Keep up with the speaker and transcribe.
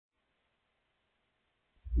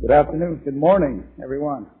Good afternoon. Good morning,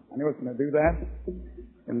 everyone. I knew I was going to do that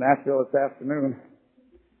in Nashville this afternoon.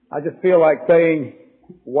 I just feel like saying,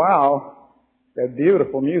 wow, that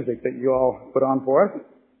beautiful music that you all put on for us.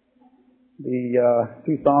 The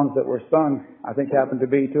two songs that were sung, I think, happen to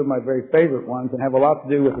be two of my very favorite ones and have a lot to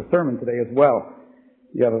do with the sermon today as well.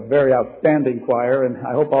 You have a very outstanding choir, and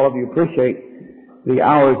I hope all of you appreciate the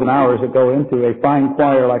hours and hours that go into a fine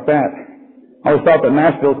choir like that. I always thought that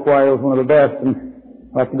Nashville's choir was one of the best, and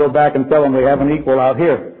I'll have to go back and tell them they have an equal out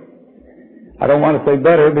here. I don't want to say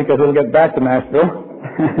better because it'll get back to Nashville.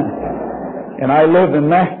 And I live in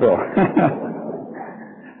Nashville.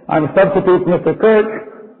 I'm a substitute for Mr. Kirk.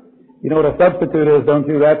 You know what a substitute is, don't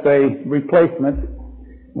you? That's a replacement.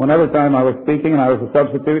 One other time I was speaking and I was a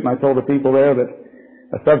substitute, and I told the people there that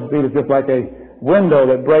a substitute is just like a window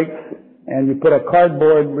that breaks and you put a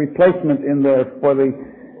cardboard replacement in there for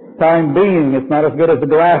the time being. It's not as good as a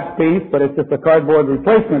glass piece, but it's just a cardboard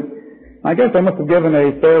replacement. I guess I must have given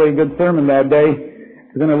a fairly good sermon that day,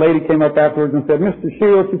 because then a lady came up afterwards and said, Mr.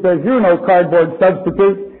 Shields, she says, you're no cardboard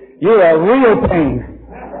substitute. You're a real pain.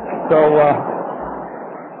 So,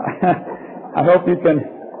 I hope you can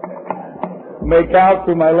make out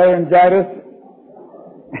through my laryngitis.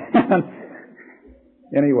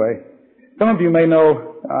 Anyway, some of you may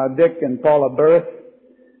know Dick and Paula Burris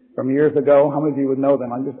from years ago. How many of you would know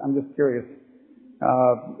them? I'm just curious.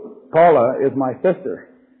 Paula is my sister,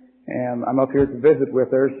 and I'm up here to visit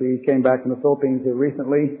with her. She came back from the Philippines here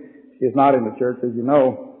recently. She is not in the church, as you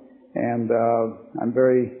know, and I'm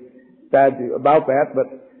very sad about that, but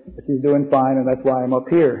she's doing fine, and that's why I'm up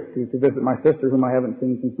here to visit my sister, whom I haven't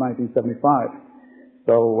seen since 1975.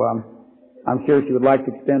 So I'm sure she would like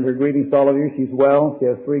to extend her greetings to all of you. She's well. She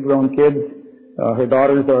has 3 grown kids. Her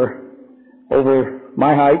daughters are over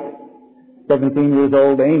my height, 17 years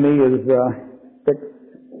old. Amy is 6.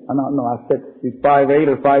 She's 5'8"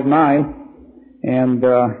 or 5'9", and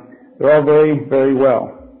they're all very, very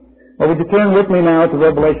well. Well, would you turn with me now to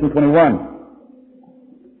Revelation 21?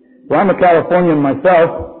 Well, I'm a Californian myself,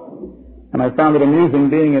 and I found it amusing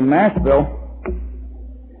being in Nashville.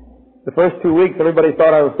 The first 2 weeks, everybody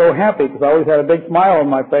thought I was so happy because I always had a big smile on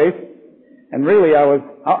my face, and really I was.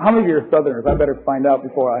 How many of you are Southerners? I better find out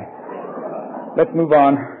before let's move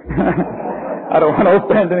on. I don't want to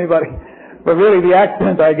offend anybody. But really the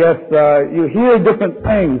accent, I guess, you hear different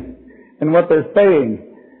things in what they're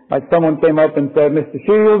saying. Like someone came up and said, Mr.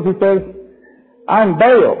 Shields, he says, I'm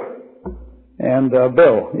Baal. And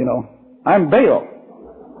Bill, I'm Baal.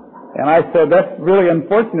 And I said, that's really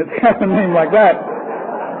unfortunate to have a name like that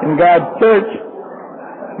in God's church.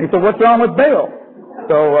 He said, what's wrong with Baal?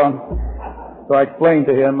 So I explained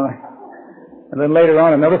to him. And then later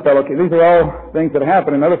on, another fellow came. These are all things that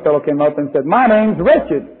happened. Another fellow came up and said, my name's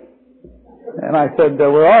Wretched. And I said,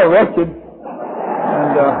 we're all wretched.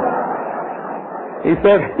 And he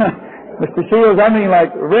said, Mr. Shields, I mean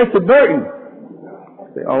like Wretched Burton.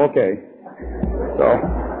 I said, oh, okay. So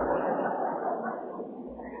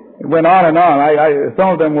it went on and on. Some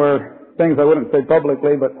of them were things I wouldn't say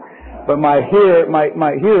publicly, but my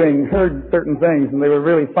hearing heard certain things, and they were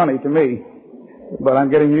really funny to me. But I'm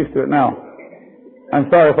getting used to it now. I'm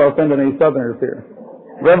sorry if I offended any Southerners here.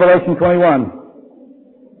 Revelation 21.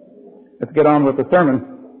 Let's get on with the sermon.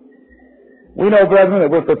 We know, brethren, that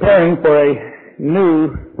we're preparing for a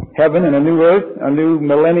new heaven and a new earth, a new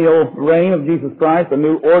millennial reign of Jesus Christ, a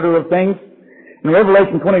new order of things. In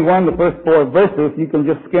Revelation 21, the first 4 verses, you can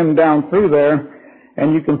just skim down through there,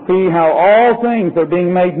 and you can see how all things are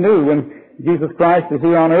being made new. When Jesus Christ is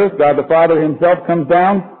here on earth, God the Father himself comes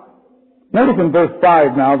down. Notice in verse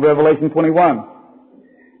 5 now of Revelation 21.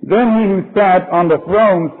 Then he who sat on the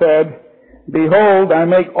throne said, behold, I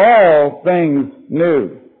make all things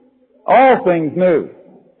new. All things new.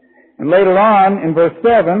 And later on, in verse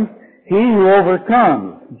 7, he who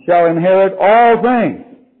overcomes shall inherit all things.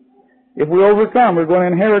 If we overcome, we're going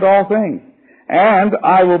to inherit all things. And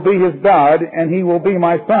I will be his God, and he will be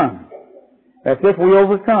my son. That's if we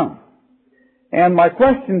overcome. And my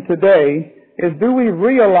question today is, do we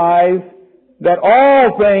realize that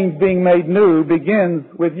all things being made new begins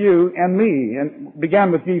with you and me, and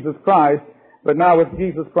began with Jesus Christ, but now with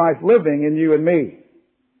Jesus Christ living in you and me?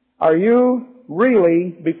 Are you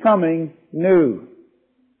really becoming new?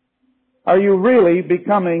 Are you really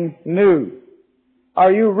becoming new?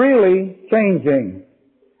 Are you really changing?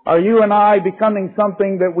 Are you and I becoming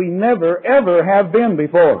something that we never, ever have been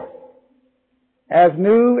before? As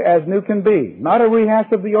new can be. Not a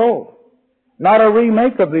rehash of the old. Not a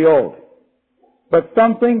remake of the old. But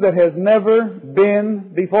something that has never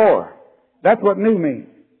been before. That's what new means.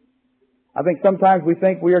 I think sometimes we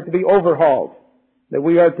think we are to be overhauled, that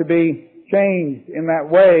we are to be changed in that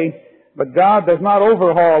way. But God does not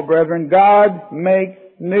overhaul, brethren. God makes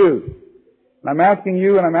new. And I'm asking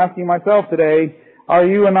you and I'm asking myself today, are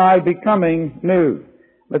you and I becoming new?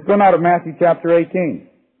 Let's go now to Matthew chapter 18.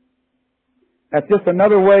 That's just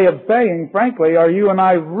another way of saying, frankly, are you and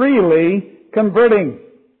I really converting?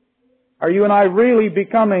 Are you and I really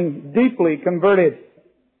becoming deeply converted?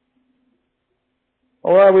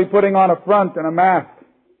 Or are we putting on a front and a mask?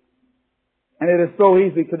 And it is so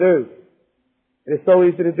easy to do. It is so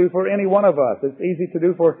easy to do for any one of us. It's easy to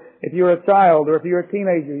do for if you're a child or if you're a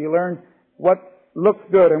teenager. You learn what looks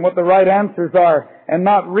good and what the right answers are and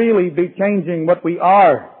not really be changing what we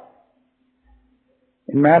are.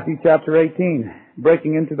 In Matthew chapter 18,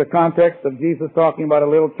 breaking into the context of Jesus talking about a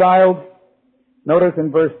little child, notice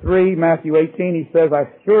in verse 3, Matthew 18, he says,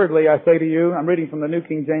 assuredly I say to you, I'm reading from the New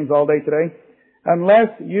King James all day today, unless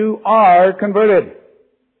you are converted.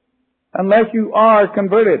 Unless you are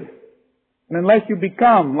converted. And unless you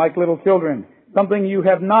become like little children, something you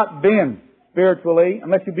have not been spiritually,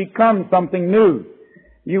 unless you become something new,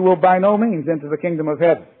 you will by no means enter the kingdom of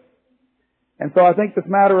heaven. And so I think this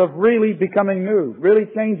matter of really becoming new, really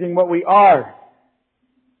changing what we are,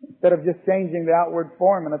 instead of just changing the outward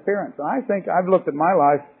form and appearance. And I think I've looked at my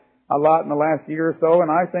life a lot in the last year or so,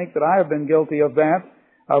 and I think that I have been guilty of that,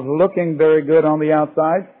 of looking very good on the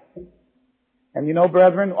outside. And you know,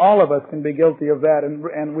 brethren, all of us can be guilty of that,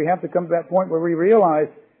 and we have to come to that point where we realize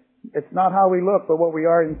it's not how we look, but what we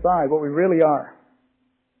are inside, what we really are.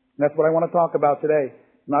 And that's what I want to talk about today.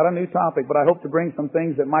 Not a new topic, but I hope to bring some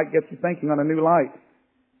things that might get you thinking on a new light.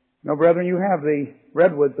 You know, brethren, you have the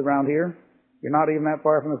redwoods around here. You're not even that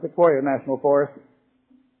far from the Sequoia National Forest.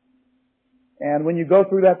 And when you go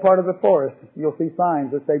through that part of the forest, you'll see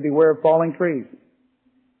signs that say, beware of falling trees.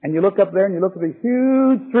 And you look up there and you look at these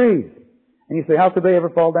huge trees. And you say, how could they ever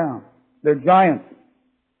fall down? They're giants.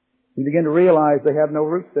 You begin to realize they have no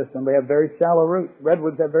root system. They have very shallow roots.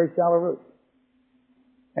 Redwoods have very shallow roots.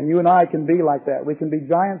 And you and I can be like that. We can be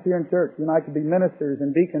giants here in church. You and I can be ministers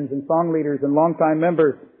and deacons and song leaders and longtime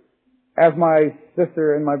members, as my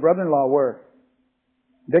sister and my brother-in-law were.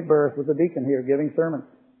 Dick Burris was a deacon here giving sermons.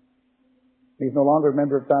 He's no longer a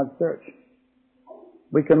member of God's church.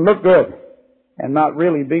 We can look good and not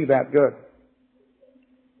really be that good.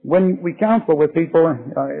 When we counsel with people,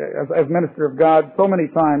 as minister of God, so many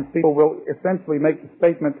times people will essentially make the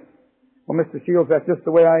statement, well, Mr. Shields, that's just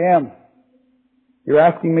the way I am. You're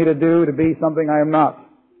asking me to be something I am not.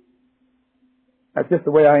 That's just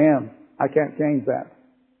the way I am. I can't change that.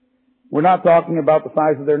 We're not talking about the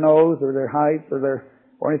size of their nose or their height or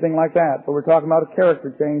anything like that, but we're talking about a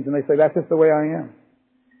character change, and they say, that's just the way I am.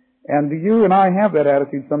 And you and I have that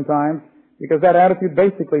attitude sometimes, because that attitude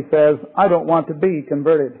basically says, I don't want to be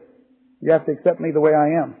converted. You have to accept me the way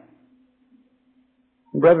I am.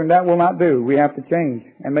 And brethren, that will not do. We have to change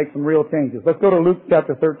and make some real changes. Let's go to Luke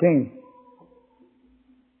chapter 13.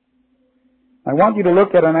 I want you to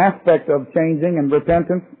look at an aspect of changing and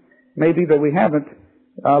repentance, maybe that we haven't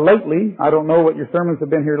lately. I don't know what your sermons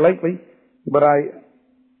have been here lately, but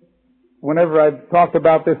whenever I've talked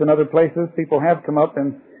about this in other places, people have come up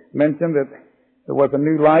and mentioned that there was a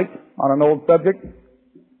new light on an old subject.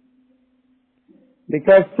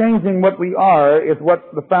 Because changing what we are is what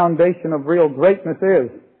the foundation of real greatness is.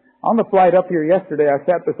 On the flight up here yesterday, I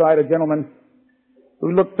sat beside a gentleman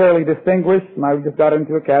who looked fairly distinguished, and I just got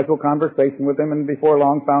into a casual conversation with him, and before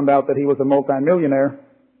long found out that he was a multimillionaire.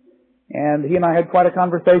 And he and I had quite a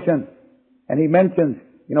conversation. And he mentioned,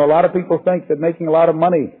 a lot of people think that making a lot of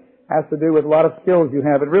money has to do with a lot of skills you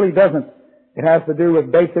have. It really doesn't. It has to do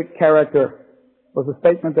with basic character, was a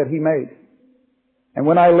statement that he made. And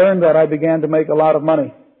when I learned that, I began to make a lot of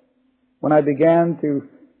money. When I began to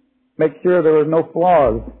make sure there were no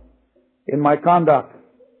flaws in my conduct.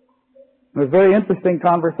 It was a very interesting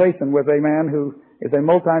conversation with a man who is a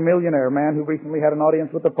multimillionaire, a man who recently had an audience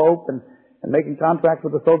with the Pope and making contracts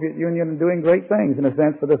with the Soviet Union and doing great things, in a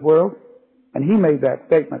sense, for this world. And he made that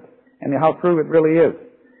statement, and how true it really is.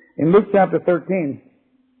 In Luke chapter 13,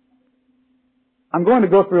 I'm going to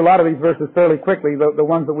go through a lot of these verses fairly quickly, the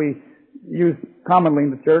ones that we use commonly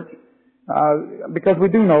in the church, because we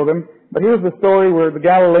do know them. But here's the story where the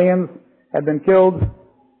Galileans had been killed.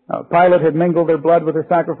 Pilate had mingled their blood with their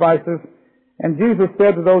sacrifices. And Jesus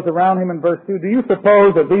said to those around him in verse 2, do you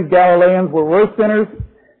suppose that these Galileans were worse sinners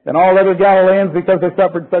than all other Galileans because they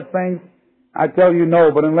suffered such things? I tell you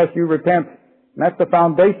no, but unless you repent, and that's the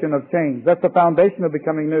foundation of change. That's the foundation of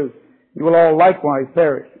becoming new. You will all likewise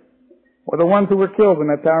perish. Or the ones who were killed when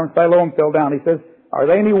that tower in Siloam fell down. He says, are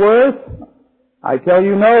they any worse? I tell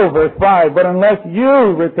you no, verse 5, but unless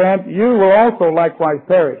you repent, you will also likewise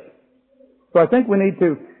perish. So I think we need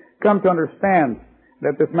to come to understand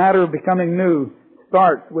that this matter of becoming new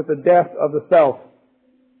starts with the death of the self.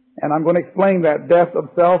 And I'm going to explain that death of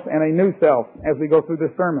self and a new self as we go through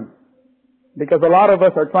this sermon. Because a lot of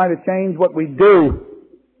us are trying to change what we do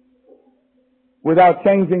without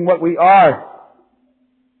changing what we are.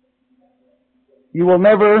 You will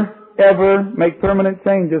never, ever make permanent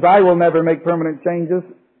changes. I will never make permanent changes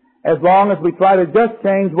as long as we try to just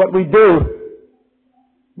change what we do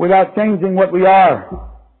without changing what we are.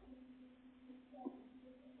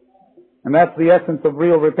 And that's the essence of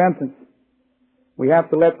real repentance. We have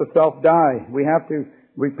to let the self die. We have to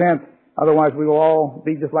repent. Otherwise we will all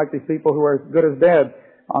be just like these people who are as good as dead,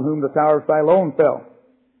 on whom the Tower of Siloam fell.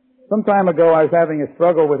 Some time ago I was having a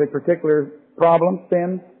struggle with a particular problem,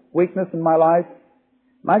 sin, weakness in my life.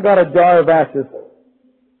 And I got a jar of ashes.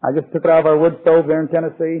 I just took it out of our wood stove there in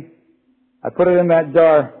Tennessee. I put it in that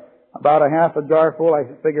jar, about a half a jar full. I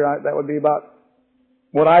figured that would be about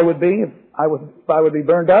what I would be if I would be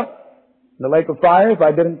burned up in the lake of fire, if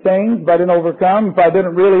I didn't change, if I didn't overcome, if I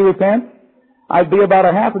didn't really repent. I'd be about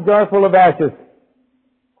a half a jar full of ashes.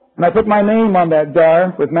 And I put my name on that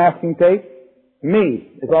jar with masking tape. Me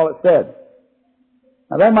is all it said.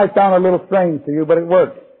 Now that might sound a little strange to you, but it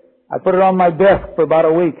worked. I put it on my desk for about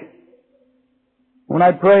a week. When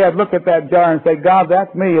I'd pray, I'd look at that jar and say, God,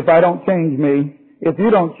 that's me if I don't change me. If you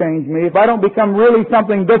don't change me. If I don't become really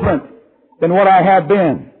something different than what I have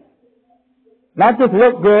been. Not just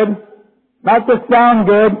look good. Not just sound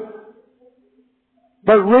good.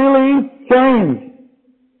 But really change.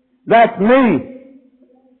 That's me.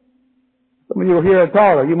 Some of you here are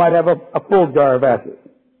taller. You might have a full jar of ashes.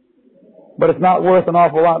 But it's not worth an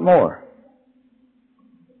awful lot more.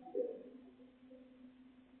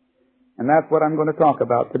 And that's what I'm going to talk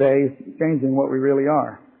about today, changing what we really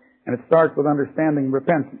are. And it starts with understanding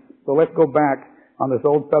repentance. So let's go back on this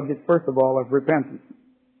old subject, first of all, of repentance.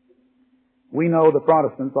 We know the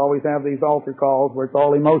Protestants always have these altar calls where it's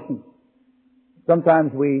all emotion.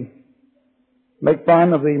 Sometimes we make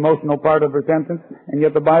fun of the emotional part of repentance, and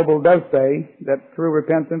yet the Bible does say that true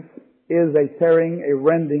repentance is a tearing, a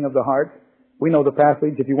rending of the heart. We know the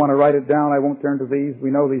passage. If you want to write it down, I won't turn to these.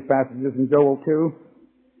 We know these passages in Joel 2.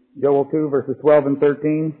 Joel 2 verses 12 and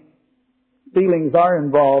 13. Feelings are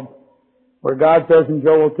involved where God says in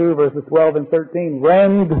Joel 2 verses 12 and 13,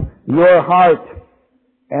 rend your heart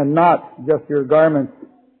and not just your garments.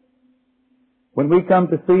 When we come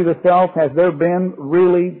to see the self, has there been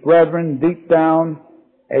really, brethren, deep down,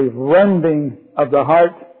 a rending of the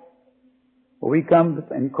heart? Where we come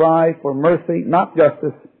and cry for mercy, not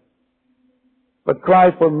justice, but cry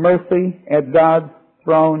for mercy at God's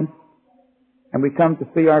throne, and we come to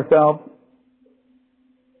see ourselves.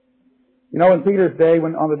 You know, in Peter's day,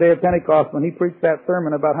 on the day of Pentecost, when he preached that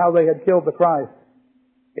sermon about how they had killed the Christ,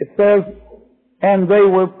 it says, and they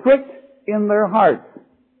were pricked in their hearts.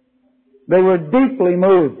 They were deeply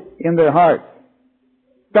moved in their hearts.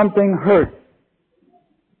 Something hurt.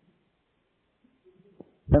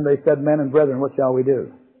 Then they said, men and brethren, what shall we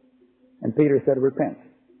do? And Peter said, repent.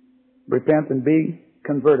 Repent and be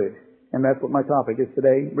converted. And that's what my topic is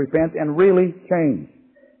today. Repent and really change.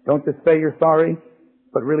 Don't just say you're sorry,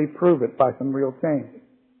 but really prove it by some real change.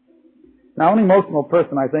 Now, an emotional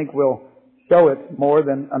person, I think, will show it more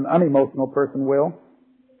than an unemotional person will.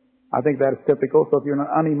 I think that is typical. So if you're an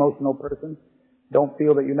unemotional person, don't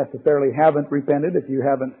feel that you necessarily haven't repented. If you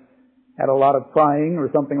haven't had a lot of crying or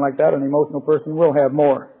something like that, an emotional person will have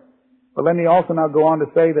more. But let me also now go on to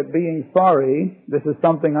say that being sorry, this is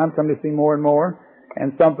something I'm coming to see more and more,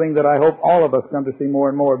 and something that I hope all of us come to see more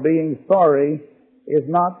and more. Being sorry is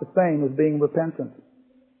not the same as being repentant.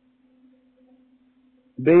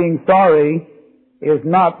 Being sorry is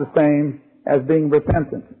not the same as being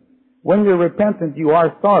repentant. When you're repentant, you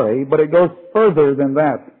are sorry, but it goes further than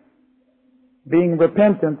that. Being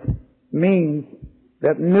repentant means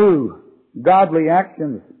that new, godly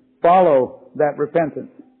actions follow that repentance.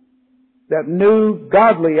 That new,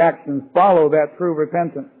 godly actions follow that true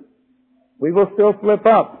repentance. We will still slip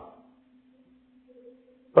up.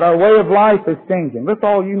 But our way of life is changing. That's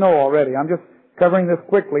all you know already. I'm just covering this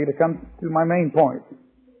quickly to come to my main point.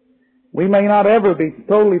 We may not ever be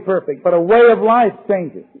totally perfect, but a way of life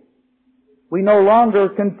changes. We no longer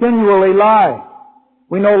continually lie.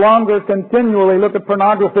 We no longer continually look at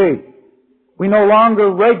pornography. We no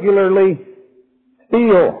longer regularly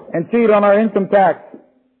steal and cheat on our income tax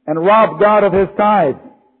and rob God of His tithes.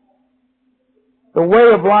 The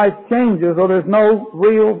way of life changes, or there's no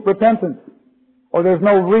real repentance, or there's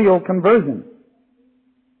no real conversion.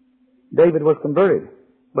 David was converted,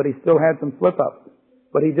 but he still had some slip-ups.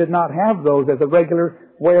 But he did not have those as a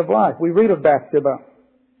regular way of life. We read of Bathsheba.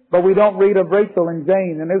 But we don't read of Rachel and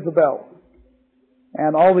Jane and Isabel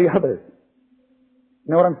and all the others.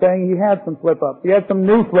 You know what I'm saying? He had some slip-ups. He had some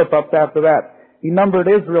new slip-ups after that. He numbered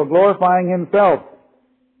Israel, glorifying himself.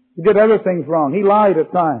 He did other things wrong. He lied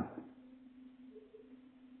at times.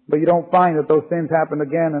 But you don't find that those sins happened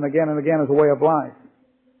again and again and again as a way of life.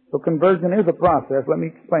 So conversion is a process. Let me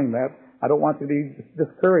explain that. I don't want you to be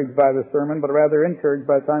discouraged by this sermon, but rather encouraged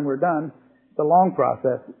by the time we're done. It's a long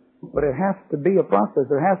process. But it has to be a process.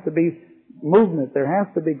 There has to be movement. There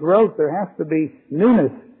has to be growth. There has to be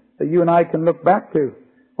newness that you and I can look back to,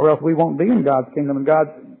 or else we won't be in God's kingdom, and God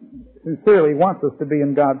sincerely wants us to be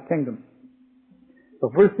in God's kingdom. So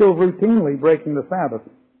if we're still routinely breaking the Sabbath,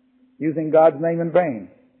 using God's name in vain,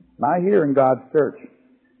 and I hear in God's church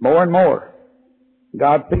more and more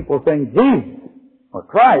God's people saying Jesus or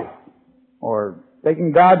Christ or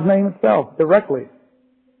taking God's name itself directly,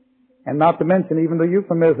 and not to mention even the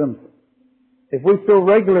euphemisms. If we still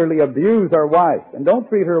regularly abuse our wife and don't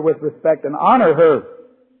treat her with respect and honor her,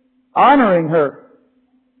 honoring her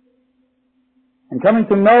and coming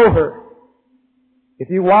to know her, if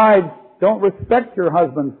you wives don't respect your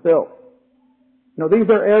husband still, you know, these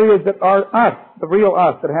are areas that are us, the real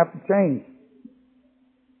us, that have to change.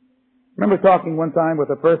 I remember talking one time with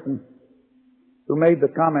a person who made the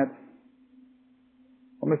comment,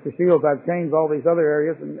 well, Mr. Shields, I've changed all these other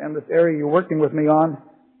areas, and this area you're working with me on,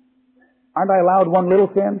 aren't I allowed one little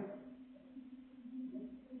sin?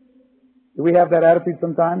 Do we have that attitude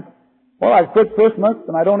sometimes? Well, I've quit Christmas,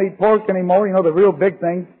 and I don't eat pork anymore, you know, the real big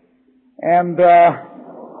things. And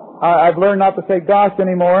I've learned not to say gosh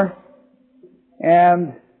anymore.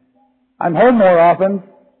 And I'm home more often.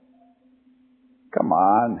 Come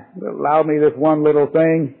on, allow me this one little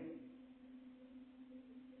thing.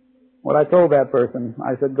 What I told that person,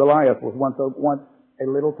 I said Goliath was once a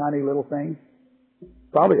little tiny little thing.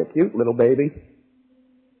 Probably a cute little baby.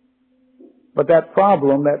 But that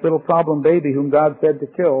little problem baby whom God said to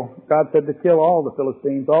kill all the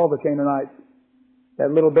Philistines, all the Canaanites.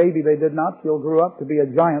 That little baby they did not kill grew up to be a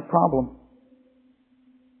giant problem.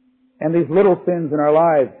 And these little sins in our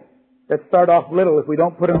lives that start off little, if we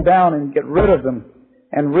don't put them down and get rid of them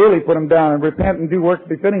and really put them down and repent and do works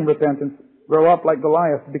befitting repentance, grow up like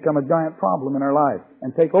Goliath to become a giant problem in our lives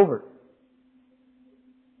and take over.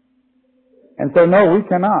 And so no, we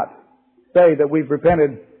cannot say that we've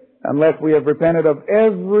repented unless we have repented of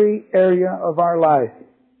every area of our life.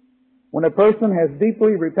 When a person has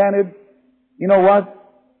deeply repented, you know what?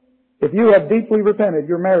 If you have deeply repented,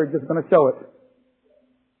 your marriage is going to show it.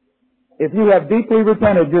 If you have deeply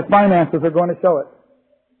repented, your finances are going to show it.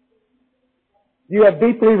 If you have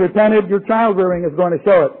deeply repented, your child rearing is going to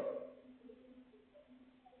show it.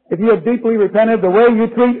 If you have deeply repented, the way you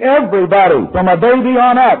treat everybody from a baby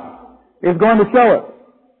on up is going to show it.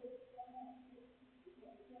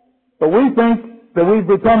 But we think that we've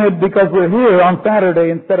repented because we're here on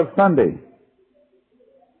Saturday instead of Sunday.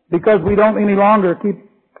 Because we don't any longer keep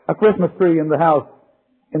a Christmas tree in the house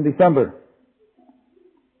in December.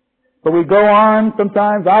 But we go on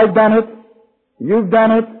sometimes, I've done it, you've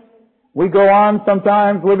done it, we go on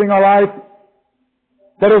sometimes living a life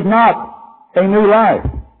that is not a new life.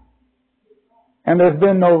 And there's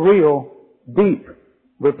been no real, deep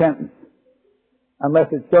repentance. Unless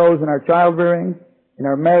it shows in our child rearing, in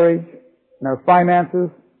our marriage, in our finances,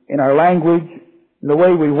 in our language, in the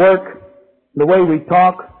way we work, in the way we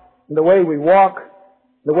talk, in the way we walk,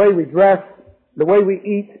 the way we dress, the way we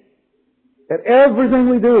eat, that everything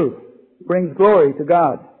we do brings glory to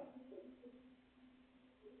God.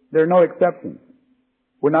 There are no exceptions.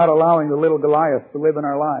 We're not allowing the little Goliaths to live in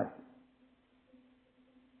our lives.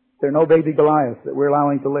 There are no baby Goliaths that we're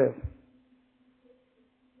allowing to live.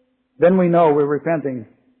 Then we know we're repenting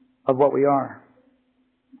of what we are.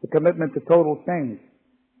 The commitment to total change.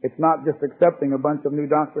 It's not just accepting a bunch of new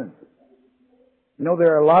doctrines. You know,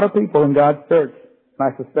 there are a lot of people in God's church,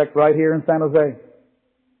 and I suspect right here in San Jose,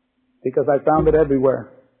 because I found it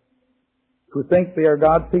everywhere, who think they are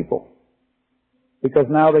God's people because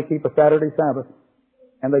now they keep a Saturday Sabbath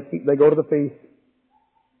and they go to the feast.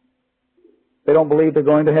 They don't believe they're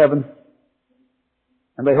going to heaven,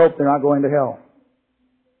 and they hope they're not going to hell.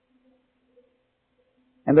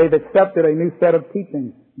 And they've accepted a new set of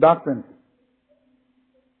teachings, doctrines.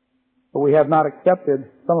 But we have not accepted,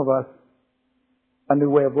 some of us, a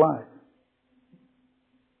new way of life.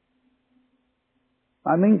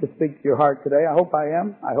 I mean to speak to your heart today. I hope I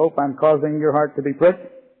am. I hope I'm causing your heart to be pricked.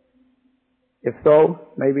 If so,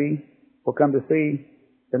 maybe we'll come to see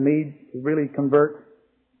the need to really convert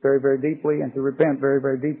very, very deeply and to repent very,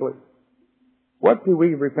 very deeply. What do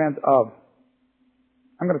we repent of?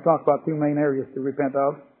 I'm going to talk about two main areas to repent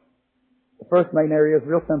of. The first main area is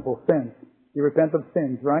real simple, sins. You repent of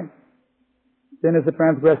sins, right? Sin is the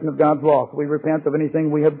transgression of God's law. So we repent of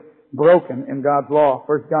anything we have broken in God's law.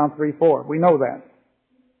 1 John 3:4. We know that.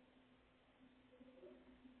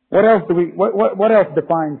 What else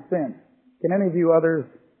defines sin? Can any of you others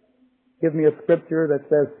give me a scripture that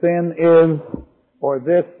says sin is, or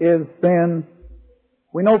this is sin?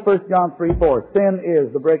 We know 1 John 3:4. Sin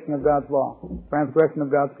is the breaking of God's law, transgression of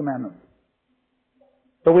God's commandments.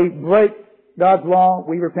 So we break God's law,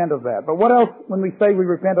 we repent of that. But what else, when we say we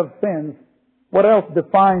repent of sins, what else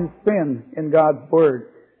defines sin in God's Word?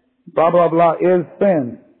 Blah, blah, blah is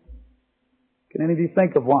sin. Can any of you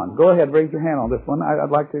think of one? Go ahead, raise your hand on this one.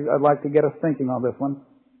 I'd like to get us thinking on this one.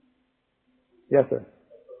 Yes, sir.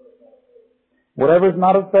 Whatever is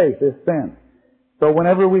not of faith is sin. So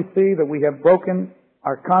whenever we see that we have broken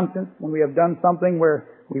our conscience, when we have done something where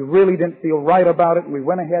we really didn't feel right about it, and we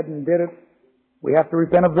went ahead and did it, we have to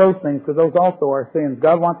repent of those things, because those also are sins.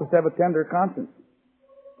 God wants us to have a tender conscience.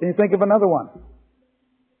 Can you think of another one?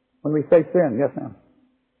 When we say sin, yes, ma'am.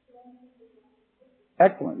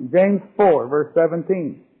 Excellent. James 4, verse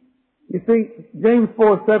 17. You see, James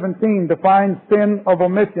 4:17 defines sin of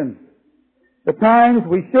omission. The times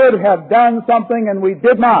we should have done something and we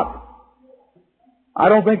did not. I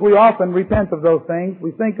don't think we often repent of those things. We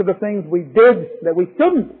think of the things we did that we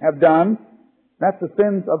shouldn't have done. That's the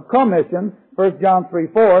sins of commission, 1 John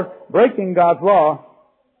 3:4, breaking God's law.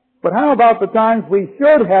 But how about the times we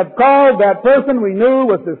should have called that person we knew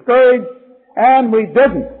was discouraged and we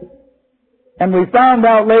didn't? And we found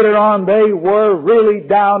out later on they were really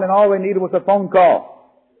down and all they needed was a phone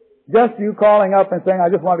call. Just you calling up and saying, I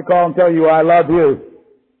just wanted to call and tell you I love you,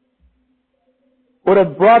 would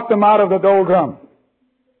have brought them out of the doldrums.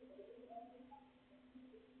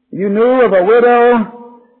 You knew of a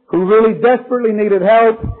widow who really desperately needed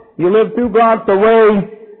help. You lived 2 blocks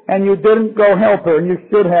away and you didn't go help her, and you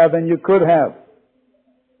should have and you could have.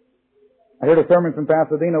 I heard a sermon from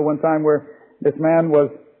Pasadena one time where this man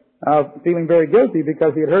was feeling very guilty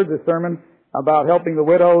because he had heard this sermon about helping the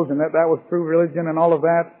widows and that was true religion and all of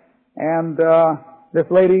that. And this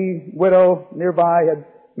lady, widow nearby, had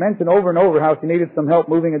mentioned over and over how she needed some help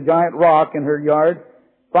moving a giant rock in her yard.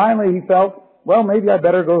 Finally he felt, well, maybe I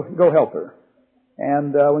better go help her.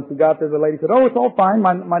 And when she got there, the lady said, oh, it's all fine.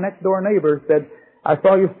 My next door neighbor said, I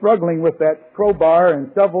saw you struggling with that crowbar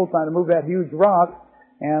and shovel trying to move that huge rock,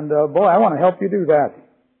 and boy, I want to help you do that.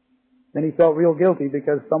 Then he felt real guilty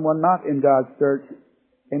because someone not in God's church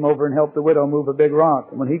came over and helped the widow move a big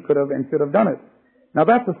rock when he could have and should have done it. Now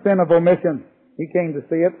that's a sin of omission. He came to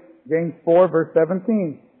see it. James 4, verse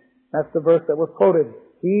 17. That's the verse that was quoted.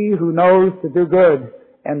 He who knows to do good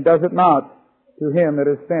and does it not, to him it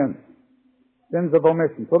is sin. Sins of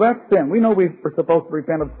omission. So that's sin. We know we're supposed to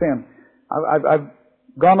repent of sin. I've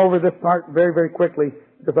gone over this part very, very quickly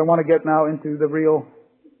because I want to get now into the real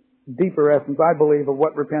deeper essence, I believe, of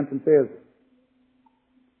what repentance is.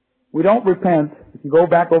 We don't repent, if you go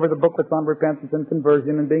back over the booklets on repentance and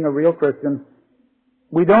conversion and being a real Christian,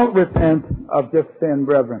 we don't repent of just sin,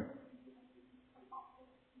 brethren.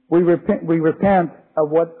 We repent of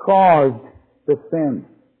what caused the sin.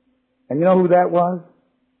 And you know who that was?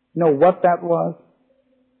 You know what that was?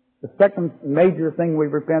 The second major thing we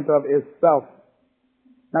repent of is self.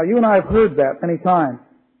 Now, you and I have heard that many times.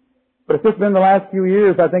 But it's just been the last few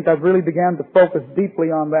years, I think I've really began to focus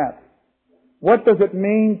deeply on that. What does it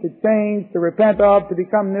mean to change, to repent of, to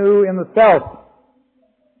become new in the self?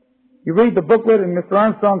 You read the booklet, and Mr.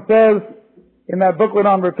 Armstrong says in that booklet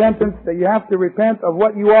on repentance that you have to repent of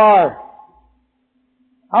what you are.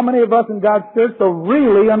 How many of us in God's church so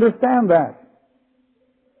really understand that?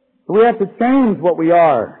 We have to change what we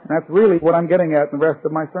are. And that's really what I'm getting at in the rest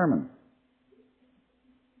of my sermon.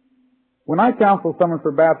 When I counsel someone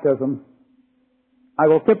for baptism, I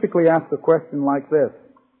will typically ask a question like this.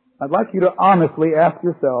 I'd like you to honestly ask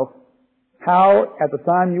yourself how, at the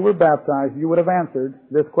time you were baptized, you would have answered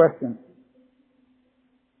this question.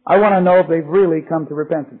 I want to know if they've really come to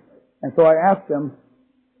repentance. And so I asked them,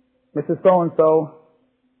 Mrs. So-and-so,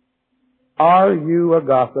 are you a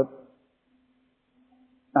gossip?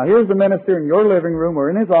 Now here's the minister in your living room or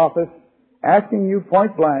in his office asking you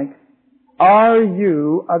point blank, are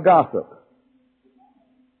you a gossip?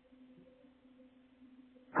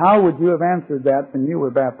 How would you have answered that when you were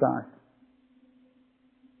baptized?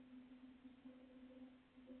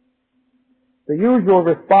 The usual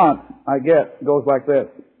response I get goes like this.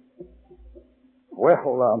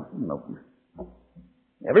 Well,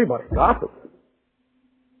 everybody gossips.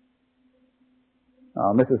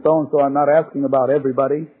 Mrs. So-and-so, I'm not asking about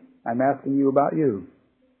everybody. I'm asking you about you.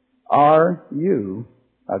 Are you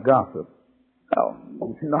a gossip? Oh,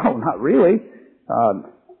 no, not really.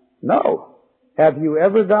 No. Have you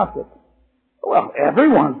ever gossiped? Well,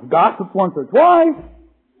 everyone's gossiped once or twice,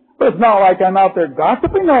 but it's not like I'm out there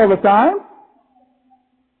gossiping all the time.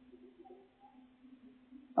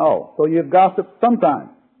 Oh, so you've gossiped sometimes?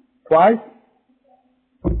 Twice?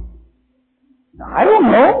 I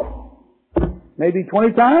don't know. Maybe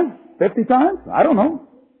 20 times? 50 times? I don't know.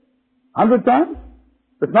 100 times?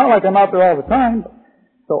 It's not like I'm out there all the time.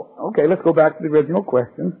 So, okay, let's go back to the original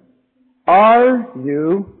question. Are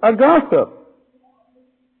you a gossip?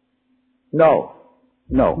 No.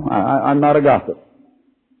 No, I'm not a gossip.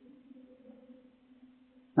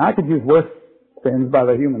 Now, I could use worse sins by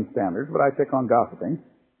the human standards, but I pick on gossiping.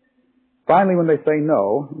 Finally, when they say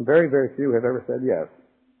no, very, very few have ever said yes.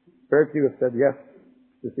 Very few have said yes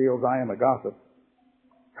to Seals, I am a gossip.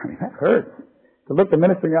 I mean, that hurts. To look the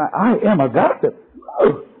minister in the eye, I am a gossip.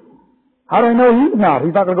 Oh, how do I know he's not?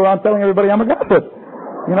 He's not going to go around telling everybody I'm a gossip.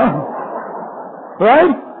 You know?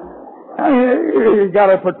 Right? I mean, you got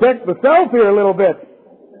to protect the self here a little bit.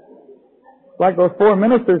 Like those 4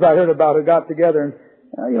 ministers I heard about who got together,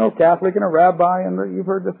 and Catholic and a rabbi, and you've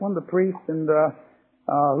heard this one, the priest, and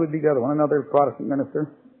who'd be the other one? Another Protestant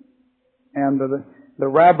minister. And the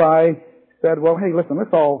rabbi said, well, hey, listen,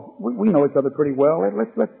 we know each other pretty well.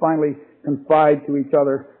 Let's finally confide to each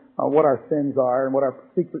other what our sins are and what our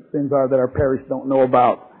secret sins are that our parish don't know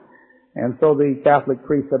about. And so the Catholic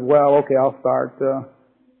priest said, well, okay, I'll start.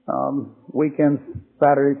 Weekends,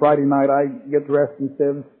 Saturday, Friday night, I get dressed in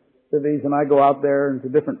civvies, and I go out there into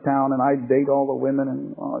different town, and I date all the women,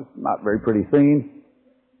 and it's not a very pretty scene,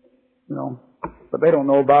 but they don't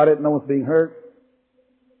know about it. No one's being hurt.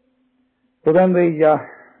 So then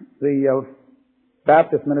the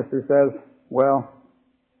Baptist minister says, well,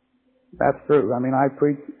 that's true. I mean, I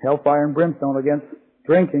preach hellfire and brimstone against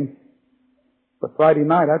drinking, but Friday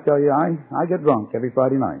night, I tell you, I get drunk every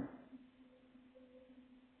Friday night.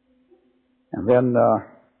 And then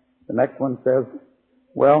the next one says,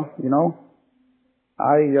 well,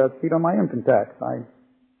 I cheat on my income tax.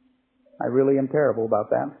 I really am terrible about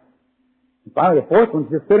that. And finally, the fourth one's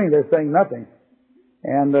just sitting there saying nothing.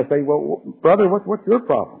 And they say, well, brother, what's your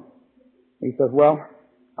problem? He says, well,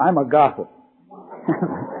 I'm a gossip.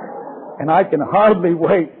 And I can hardly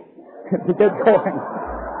wait to get going.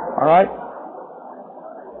 All right?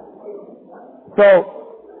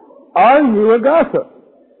 So, are you a gossip?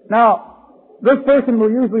 Now, this person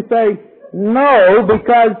will usually say, no,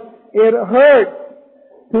 because it hurts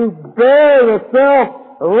to bear the self,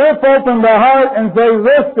 rip open the heart, and say,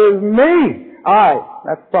 this is me.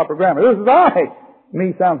 That's proper grammar. This is I.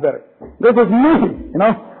 Me sounds better. This is me,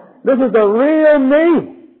 This is the real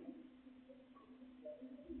me.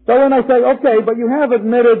 So when I say, okay, but you have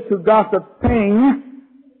admitted to gossiping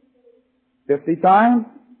 50 times,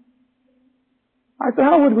 I said,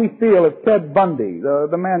 how would we feel if Ted Bundy,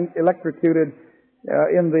 the man electrocuted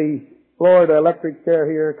in the Florida electric chair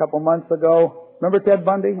here a couple months ago? Remember Ted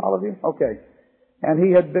Bundy, all of you? Okay. And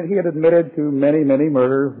he had admitted to many, many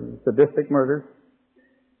murders, sadistic murders.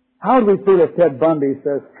 How would we feel if Ted Bundy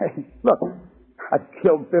says, hey, look, I've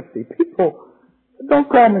killed 50 people. Don't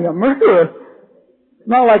call me a murderer. It's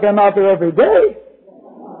not like I'm out there every day.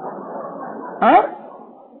 Huh?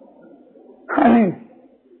 I mean,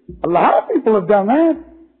 a lot of people have done that.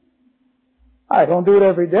 I don't do it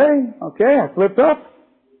every day. Okay, I slipped up.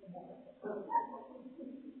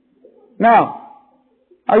 Now,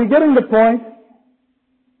 are you getting the point?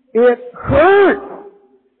 It hurts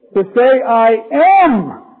to say I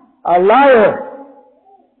am a liar.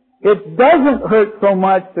 It doesn't hurt so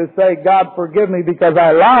much to say, God forgive me because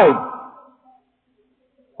I lied.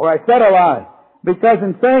 Or I said a lie. Because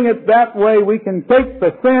in saying it that way, we can take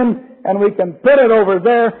the sin and we can put it over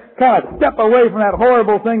there, kind of step away from that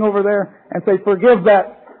horrible thing over there and say, forgive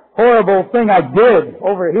that horrible thing I did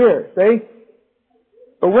over here, see?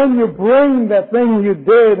 But when you bring that thing you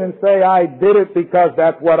did and say, I did it because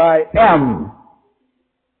that's what I am,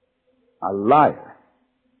 a liar.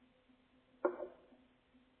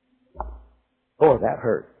 Oh, that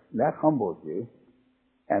hurts. That humbles you.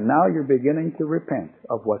 And now you're beginning to repent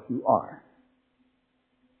of what you are.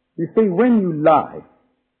 You see, when you lie,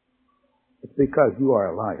 it's because you are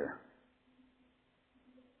a liar.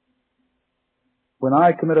 When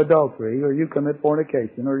I commit adultery, or you commit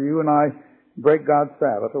fornication, or you and I break God's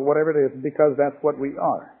Sabbath, or whatever it is, because that's what we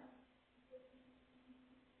are.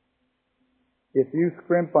 If you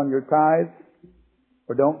scrimp on your tithes,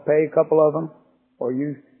 or don't pay a couple of them, or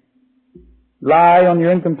you lie on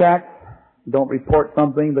your income tax, don't report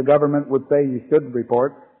something the government would say you should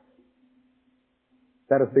report,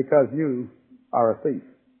 that is because you are a thief.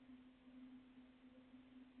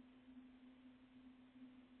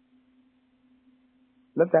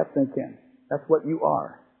 Let that sink in. That's what you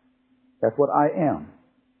are. That's what I am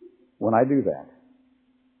when I do that.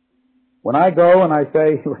 When I go and I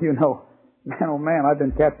say, well, you know, man, oh man, I've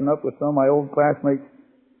been catching up with some of my old classmates.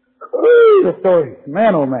 The stories.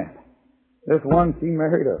 Man, oh man. This one, she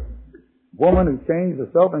married a woman who changed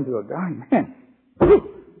herself into a guy. Man.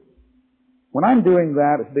 When I'm doing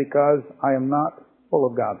that, it's because I am not full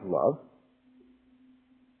of God's love,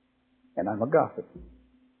 and I'm a gossip.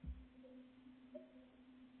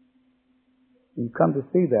 You come to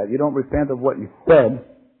see that. You don't repent of what you said.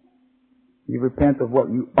 You repent of what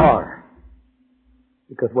you are.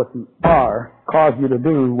 Because what you are caused you to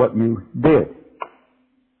do what you did.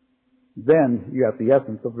 Then you have the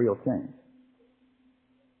essence of real change.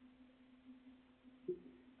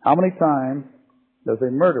 How many times does a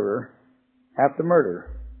murderer have to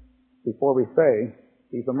murder before we say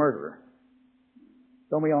he's a murderer?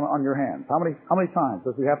 Show me on your hands. How many times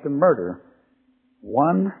does he have to murder?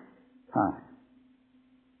 One time.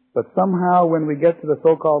 But somehow when we get to the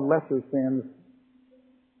so-called lesser sins,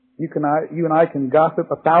 you and I can gossip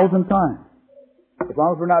 1,000 times. As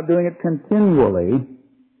long as we're not doing it continually,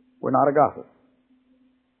 we're not a gossip.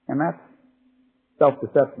 And that's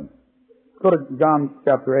self-deception. Let's go to John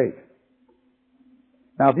chapter 8.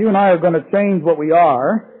 Now, if you and I are going to change what we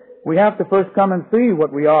are, we have to first come and see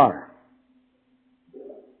what we are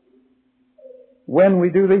when we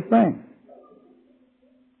do these things.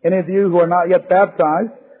 Any of you who are not yet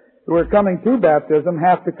baptized, who are coming to baptism,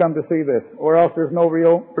 have to come to see this, or else there's no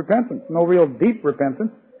real repentance, no real deep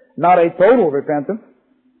repentance, not a total repentance.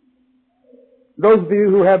 Those of you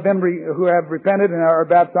who have repented and are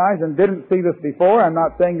baptized and didn't see this before, I'm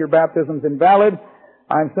not saying your baptism's invalid.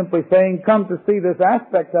 I'm simply saying come to see this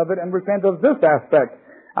aspect of it and repent of this aspect.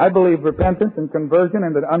 I believe repentance and conversion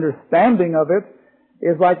and the understanding of it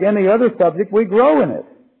is like any other subject. We grow in it.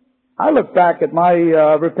 I look back at my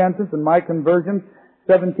repentance and my conversion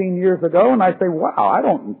 17 years ago and I say, wow, I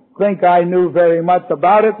don't think I knew very much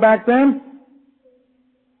about it back then.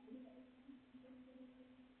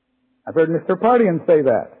 I've heard Mr. Pardian say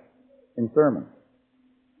that in sermons.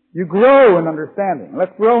 You grow in understanding.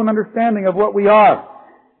 Let's grow in understanding of what we are.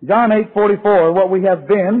 John 8:44, what we have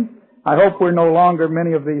been. I hope we're no longer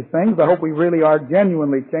many of these things. I hope we really are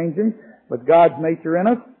genuinely changing with God's nature in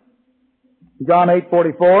us. John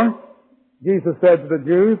 8:44, Jesus said to the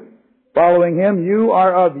Jews following him, you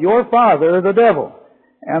are of your father, the devil,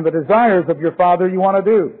 and the desires of your father you want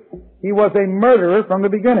to do. He was a murderer from the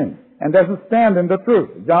beginning and doesn't stand in the truth.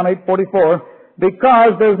 John 8:44,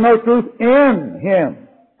 because there's no truth in him.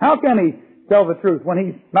 How can he tell the truth when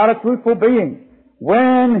he's not a truthful being?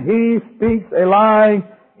 When he speaks a lie,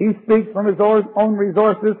 he speaks from his own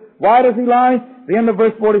resources. Why does he lie? The end of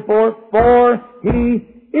verse 44, for he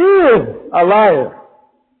is a liar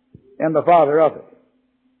and the father of it.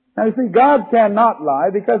 Now you see, God cannot lie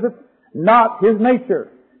because it's not his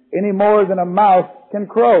nature any more than a mouse can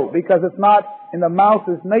crow, because it's not in the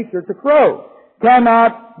mouse's nature to crow.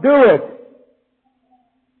 Cannot do it.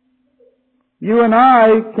 You and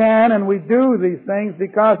I can and we do these things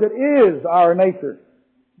because it is our nature.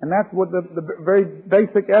 And that's what the very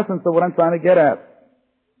basic essence of what I'm trying to get at.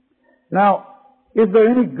 Now, is there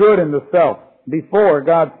any good in the self before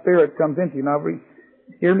God's Spirit comes into you? Now,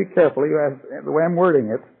 hear me carefully, the way I'm wording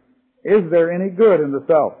it. Is there any good in the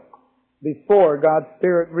self before God's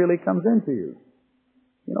Spirit really comes into you?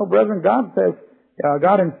 You know, brethren, God says,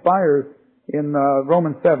 God inspires in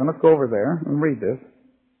Romans 7, let's go over there and read this,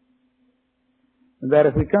 that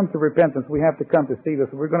if we come to repentance, we have to come to see this.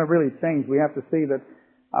 If we're going to really change, we have to see that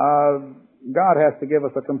God has to give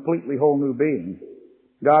us a completely whole new being.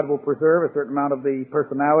 God will preserve a certain amount of the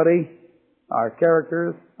personality, our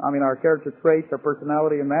character traits, our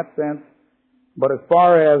personality in that sense. But as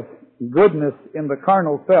far as goodness in the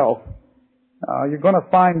carnal self, you're going to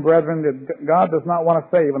find, brethren, that God does not want to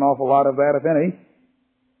save an awful lot of that, if any.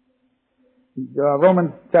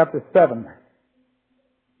 Romans chapter 7,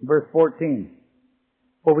 verse 14.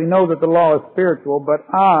 For we know that the law is spiritual, but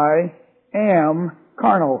I am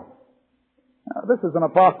carnal. Now, this is an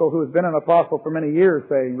apostle who has been an apostle for many years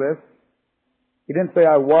saying this. He didn't say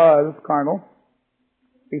I was carnal.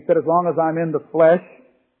 He said as long as I'm in the flesh,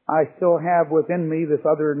 I still have within me this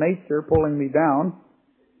other nature pulling me down.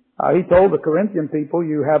 He told the Corinthian people,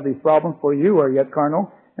 you have these problems, for you are yet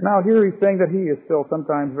carnal. And now here he's saying that he is still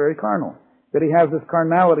sometimes very carnal, that he has this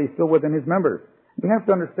carnality still within his members. We have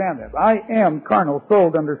to understand that. I am carnal,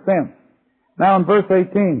 sold under sin. Now in verse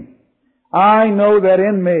 18, I know that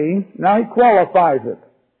in me, now he qualifies it,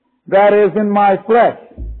 that is in my flesh,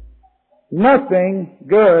 nothing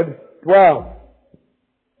good dwells.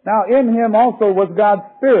 Now in him also was God's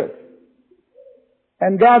Spirit.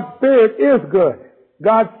 And God's Spirit is good.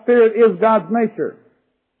 God's Spirit is God's nature.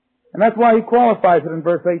 And that's why He qualifies it in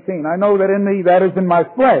verse 18. I know that in me, that is in my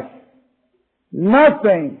flesh,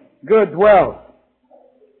 nothing good dwells.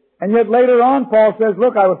 And yet later on, Paul says,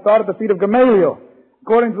 look, I was taught at the feet of Gamaliel,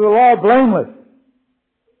 according to the law, blameless.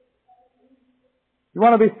 You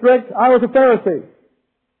want to be strict? I was a Pharisee.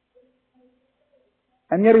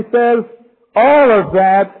 And yet he says, all of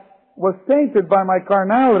that was tainted by my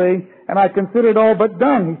carnality, and I considered all but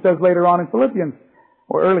done, he says later on in Philippians,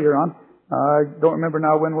 or earlier on. I don't remember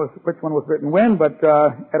now which one was written when, but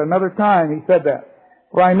at another time he said that.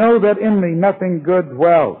 For I know that in me nothing good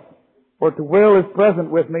dwells. For to will is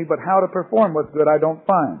present with me, but how to perform what's good I don't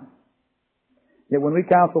find. Yet when we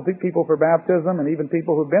counsel people for baptism, and even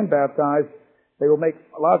people who've been baptized, they will make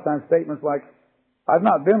a lot of times statements like, I've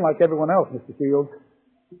not been like everyone else, Mr. Shields.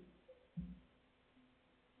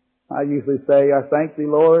 I usually say, I thank thee,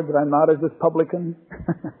 Lord, that I'm not as this publican.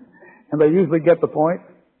 And they usually get the point.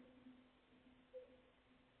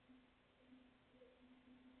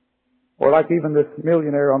 Or like even this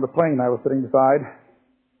millionaire on the plane I was sitting beside.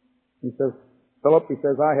 He says, Philip, he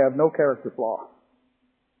says, I have no character flaw.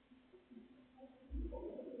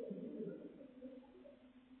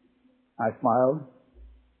 I smiled.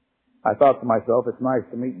 I thought to myself, it's nice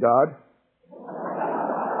to meet God.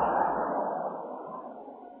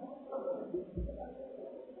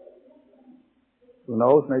 Who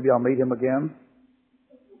knows, maybe I'll meet Him again.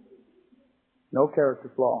 No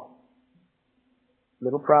character flaw. A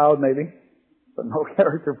little proud maybe, but no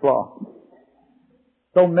character flaw.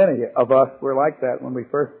 So many of us were like that when we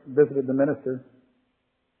first visited the minister.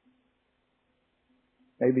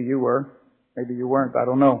 Maybe you were. Maybe you weren't. I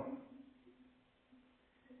don't know.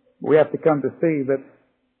 We have to come to see that,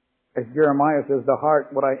 as Jeremiah says, the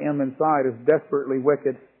heart, what I am inside, is desperately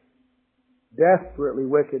wicked. Desperately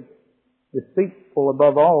wicked. Deceitful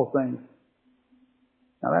above all things.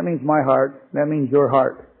 Now that means my heart. That means your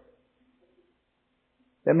heart.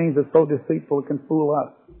 That means it's so deceitful it can fool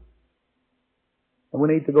us. And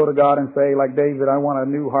we need to go to God and say, like David, I want a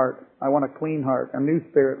new heart. I want a clean heart, a new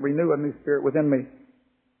spirit. Renew a new spirit within me.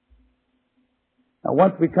 Now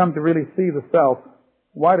once we come to really see the self,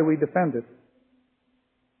 why do we defend it?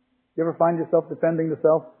 You ever find yourself defending the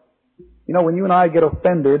self? You know, when you and I get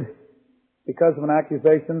offended because of an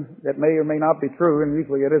accusation that may or may not be true, and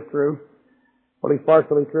usually it is true, or at least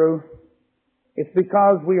partially true, it's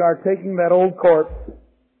because we are taking that old corpse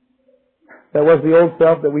that was the old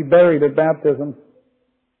self that we buried at baptism,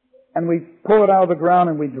 and we pull it out of the ground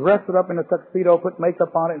and we dress it up in a tuxedo, put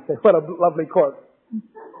makeup on it, and say, what a lovely corpse.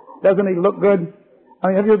 Doesn't he look good? I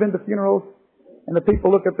mean, have you ever been to funerals? And the people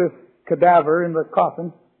look at this cadaver in the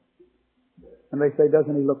coffin, and they say,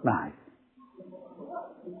 doesn't he look nice?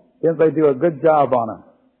 Didn't they do a good job on him?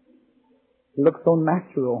 He looks so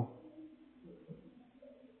natural,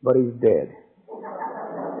 but he's dead.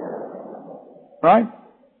 Right?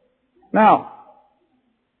 Now,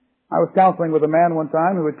 I was counseling with a man one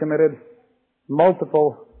time who had committed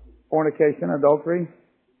multiple fornication, adultery.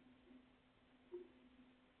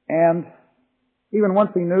 And even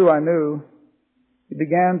once he knew I knew, he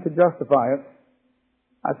began to justify it.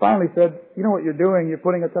 I finally said, you know what you're doing? You're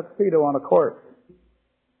putting a tuxedo on a corpse.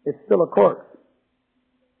 It's still a corpse.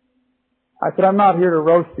 I said, I'm not here to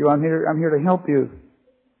roast you. I'm here to help you.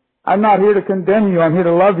 I'm not here to condemn you. I'm here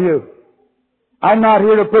to love you. I'm not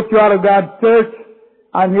here to put you out of God's church.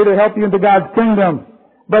 I'm here to help you into God's kingdom.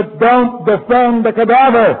 But don't defend the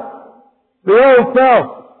cadaver, the old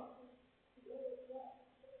self.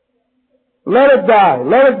 Let it die.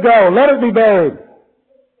 Let it go. Let it be buried.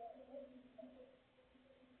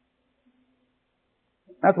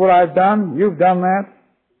 That's what I've done. You've done that.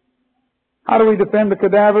 How do we defend the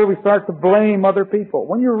cadaver? We start to blame other people.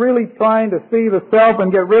 When you're really trying to see the self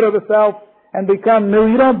and get rid of the self and become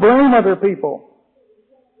new, you don't blame other people.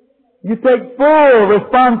 You take full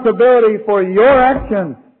responsibility for your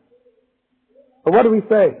actions. But what do we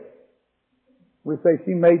say? We say,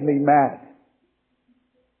 she made me mad.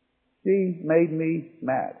 She made me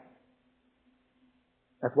mad.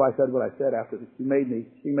 That's why I said what I said after this. She made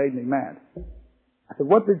me mad. I said,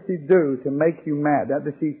 what did she do to make you mad?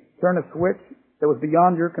 Did she turn a switch that was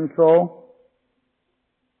beyond your control?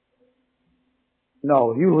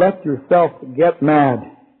 No, you let yourself get mad.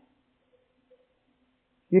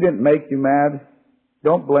 She didn't make you mad.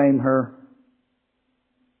 Don't blame her.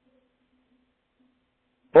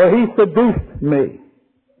 For he seduced me.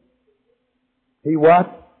 He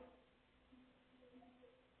what?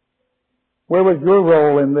 Where was your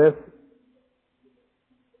role in this?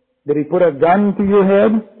 Did he put a gun to your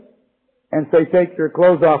head and say, take your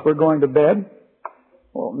clothes off, we're going to bed?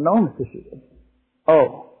 Well, no, Mr. Shields.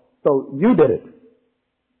 Oh, so you did it.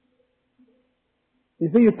 You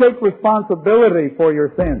see, you take responsibility for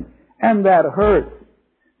your sins, and that hurts.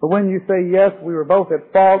 But when you say, yes, we were both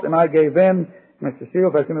at fault and I gave in, Mr.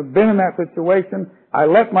 Shields, I shouldn't have been in that situation. I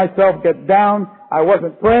let myself get down. I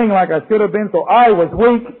wasn't praying like I should have been, so I was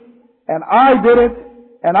weak. And I did it.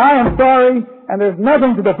 And I am sorry. And there's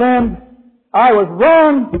nothing to defend. I was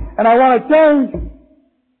wrong. And I want to change.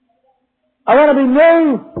 I want to be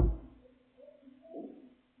new.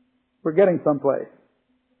 We're getting someplace.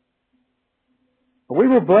 We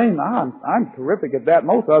will blame. I'm terrific at that.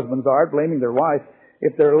 Most husbands are blaming their wife.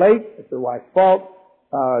 If they're late, it's their wife's fault.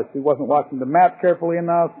 She wasn't watching the map carefully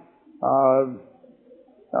enough.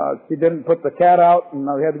 She didn't put the cat out, and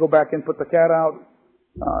we had to go back and put the cat out.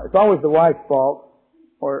 It's always the wife's fault.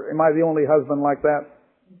 Or am I the only husband like that?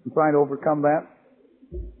 I'm trying to overcome that.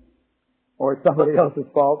 Or it's somebody else's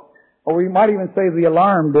fault. Or we might even say the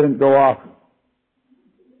alarm didn't go off. Have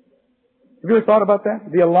you ever thought about that?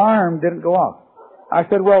 The alarm didn't go off. I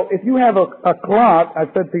said, well, if you have a clock, I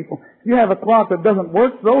said to people, if you have a clock that doesn't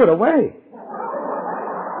work, throw it away.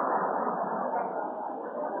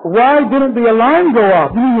 Why didn't the alarm go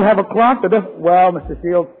off? You have a clock that doesn't... Well, Mr.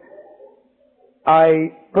 Shields,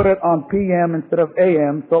 I put it on PM instead of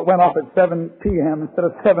AM, so it went off at 7 PM instead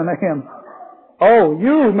of 7 AM. Oh,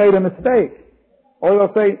 you made a mistake. Or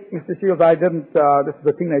they'll say, Mr. Shields, I didn't... this is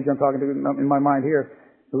a teenager I'm talking to in my mind here,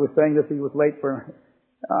 who was saying this, he was late for...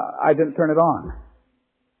 I didn't turn it on.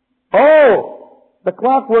 Oh, the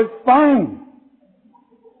clock works fine.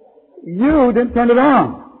 You didn't turn it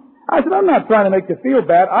on. I said, I'm not trying to make you feel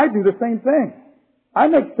bad. I do the same thing. I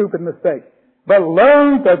make stupid mistakes. But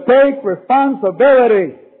learn to take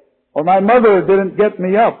responsibility. Or my mother didn't get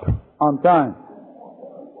me up on time.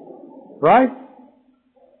 Right?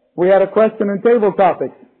 We had a question in table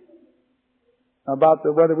topics about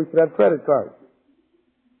whether we should have credit cards.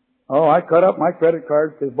 Oh, I cut up my credit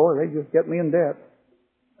cards because, boy, they just get me in debt.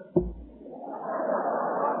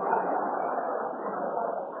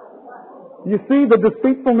 You see the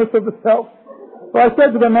deceitfulness of the self? So I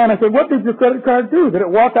said to the man, I said, what did your credit card do? Did it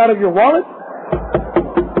walk out of your wallet?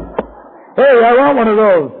 Hey, I want one of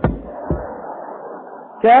those.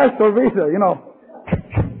 Cash or Visa, you know.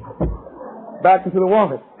 Back into the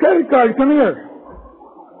wallet. Credit card, come here.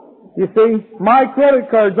 You see, my credit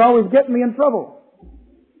cards always get me in trouble.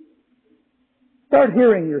 Start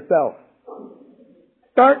hearing yourself.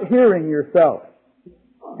 Start hearing yourself.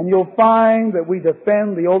 And you'll find that we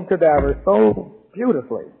defend the old cadaver so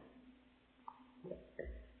beautifully.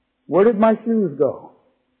 Where did my shoes go?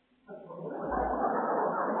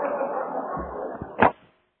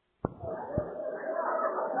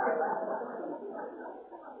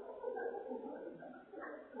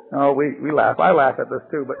 Oh, we laugh. I laugh at this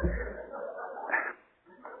too, but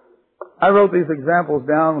I wrote these examples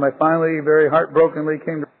down when I finally, very heartbrokenly,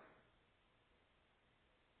 came to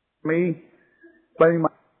me, blaming my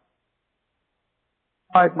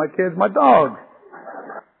wife, my kids, my dog,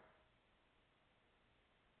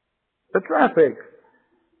 the traffic.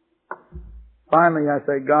 Finally, I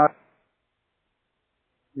say, God,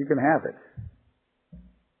 you can have it.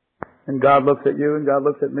 And God looks at you and God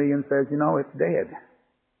looks at me and says, you know, it's dead.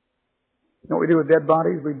 You know what we do with dead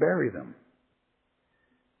bodies? We bury them.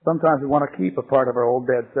 Sometimes we want to keep a part of our old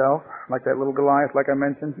dead self, like that little Goliath, like I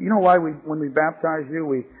mentioned. You know why when we baptize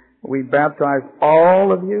you, we baptize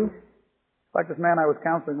all of you? Like this man I was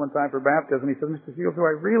counseling one time for baptism, he says, Mr. Shields, do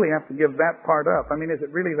I really have to give that part up? I mean, is it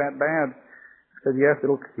really that bad? I said, yes,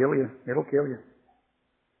 it'll kill you. It'll kill you.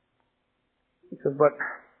 He says, but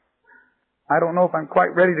I don't know if I'm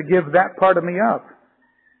quite ready to give that part of me up.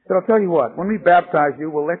 I said, I'll tell you what, when we baptize you,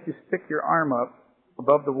 we'll let you stick your arm up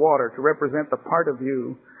above the water to represent the part of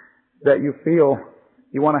you that you feel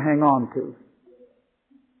you want to hang on to.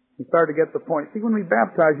 You start to get the point. See, when we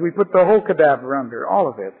baptize you, we put the whole cadaver under, all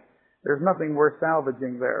of it. There's nothing worth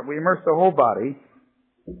salvaging there. We immerse the whole body.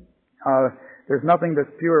 There's nothing that's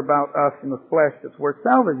pure about us in the flesh that's worth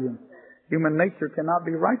salvaging. Human nature cannot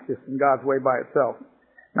be righteous in God's way by itself.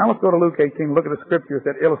 Now let's go to Luke 18. Look at the scriptures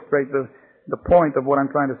that illustrate the point of what I'm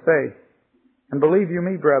trying to say. And believe you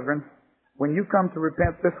me, brethren, when you come to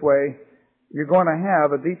repent this way, you're going to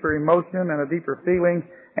have a deeper emotion and a deeper feeling,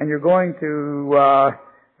 and you're going to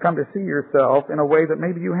come to see yourself in a way that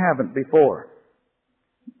maybe you haven't before.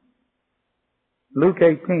 Luke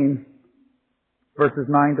 18, verses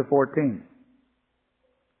 9 to 14.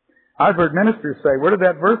 I've heard ministers say, where did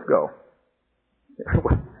that verse go?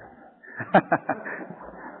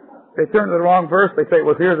 They turn to the wrong verse. They say it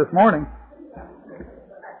was here this morning.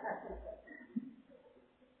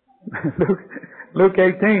 Luke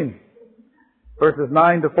 18, verses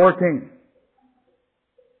 9 to 14.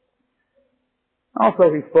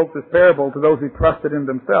 Also, he spoke this parable to those who trusted in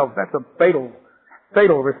themselves. That's a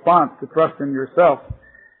fatal response to trust in yourself.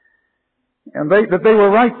 And that they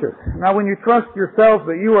were righteous. Now, when you trust yourselves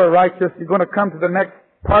that you are righteous, you're going to come to the next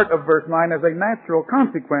part of verse 9 as a natural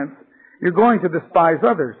consequence. You're going to despise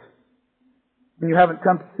others. When you haven't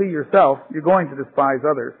come to see yourself, you're going to despise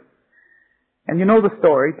others. And you know the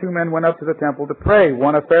story. 2 men went up to the temple to pray,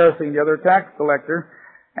 one a Pharisee and the other a tax collector.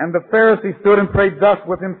 And the Pharisee stood and prayed thus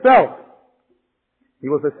with himself. He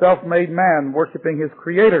was a self-made man worshiping his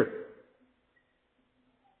Creator.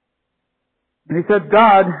 And he said,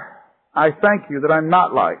 God, I thank you that I'm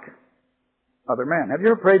not like other men. Have you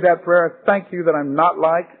ever prayed that prayer? I thank you that I'm not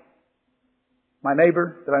like my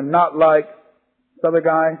neighbor, that I'm not like this other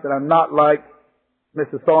guy, that I'm not like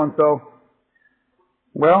Mrs. So-and-so.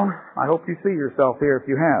 Well, I hope you see yourself here if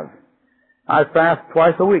you have. I fast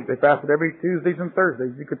twice a week. They fasted every Tuesdays and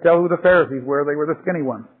Thursdays. You could tell who the Pharisees were. They were the skinny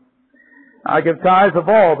ones. I give tithes of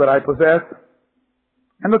all that I possess.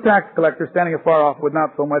 And the tax collector, standing afar off, would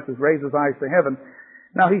not so much as raise his eyes to heaven.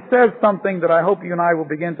 Now, he says something that I hope you and I will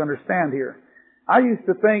begin to understand here. I used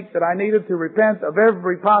to think that I needed to repent of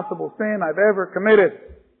every possible sin I've ever committed.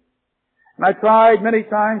 And I tried many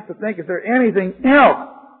times to think, is there anything else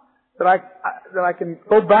that I can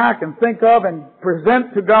go back and think of and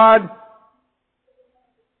present to God?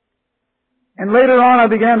 And later on I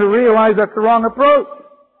began to realize that's the wrong approach.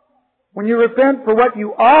 When you repent for what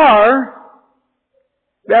you are,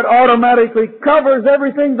 that automatically covers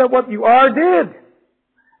everything that what you are did.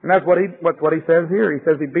 And that's what he says here. He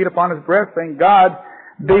says he beat upon his breast saying, God,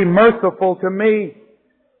 be merciful to me,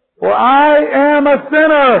 for I am a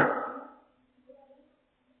sinner.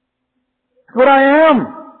 That's what I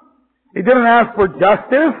am. He didn't ask for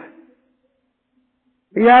justice.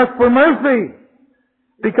 He asked for mercy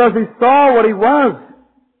because he saw what he was.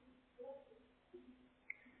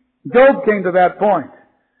 Job came to that point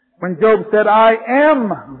when Job said, I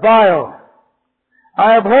am vile.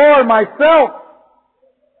 I abhor myself.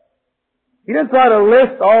 He didn't try to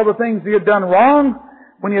list all the things he had done wrong.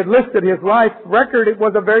 When he had listed his life's record, it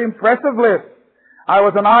was a very impressive list. I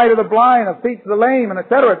was an eye to the blind, a feet to the lame, and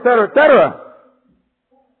etc., etc., etc.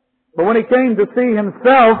 But when he came to see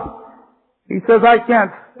himself, he says, I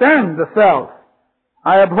can't stand the self.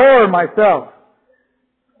 I abhor myself.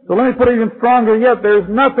 So let me put it even stronger yet. There's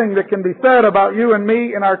nothing that can be said about you and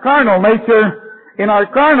me in our carnal nature,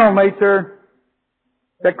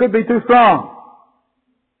 that could be too strong.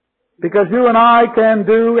 Because you and I can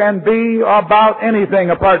do and be about anything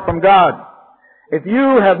apart from God. If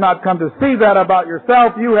you have not come to see that about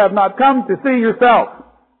yourself, you have not come to see yourself.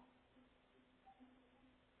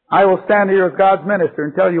 I will stand here as God's minister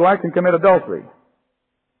and tell you I can commit adultery.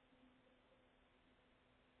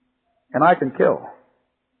 And I can kill.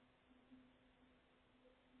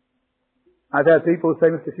 I've had people who say,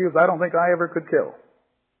 Mr. Shields, I don't think I ever could kill.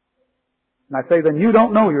 And I say, then you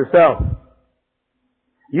don't know yourself.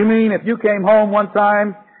 You mean if you came home one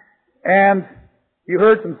time and you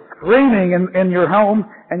heard some screaming in your home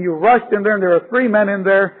and you rushed in there and there were 3 men in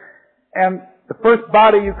there and the first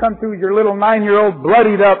body you come to is your little 9-year-old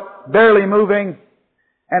bloodied up, barely moving,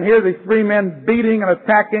 and here these 3 men beating and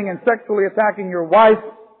attacking and sexually attacking your wife.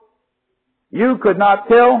 You could not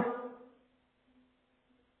kill.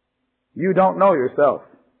 You don't know yourself.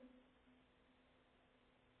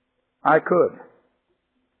 I could.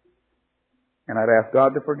 And I'd ask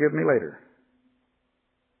God to forgive me later.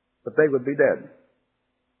 But they would be dead.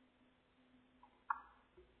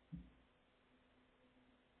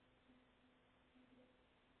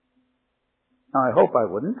 Now, I hope I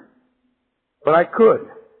wouldn't, but I could.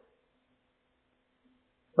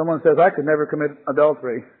 Someone says, I could never commit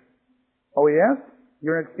adultery. Oh, yes?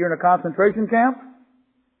 You're in a concentration camp?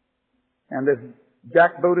 And this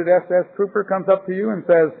jackbooted SS trooper comes up to you and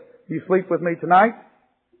says, you sleep with me tonight,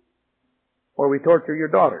 or we torture your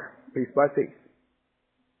daughter, piece by piece,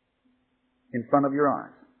 in front of your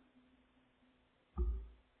eyes.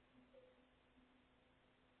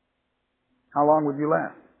 How long would you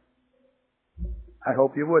last? I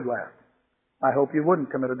hope you would last. I hope you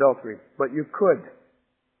wouldn't commit adultery, but you could.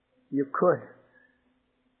 You could.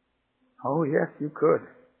 Oh, yes, you could.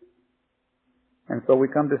 And so we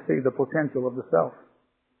come to see the potential of the self.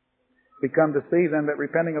 We come to see then that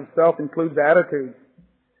repenting of self includes attitudes.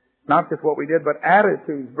 Not just what we did, but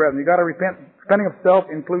attitudes, brethren. You got to repent. Repenting of self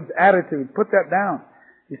includes attitudes. Put that down.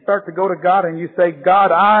 You start to go to God and you say,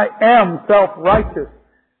 God, I am self-righteous.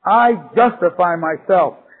 I justify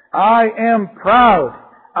myself. I am proud.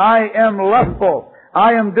 I am lustful.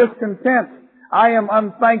 I am discontent. I am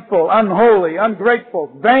unthankful, unholy,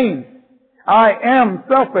 ungrateful, vain. I am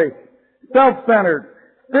selfish, self-centered,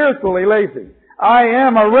 spiritually lazy. I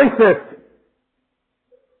am a racist.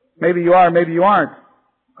 Maybe you are, maybe you aren't.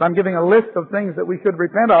 I'm giving a list of things that we should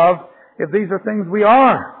repent of if these are things we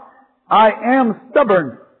are. I am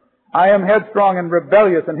stubborn. I am headstrong and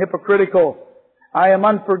rebellious and hypocritical. I am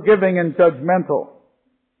unforgiving and judgmental.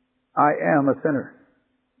 I am a sinner.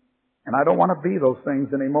 And I don't want to be those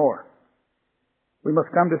things anymore. We must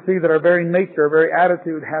come to see that our very nature, our very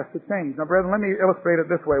attitude has to change. Now, brethren, let me illustrate it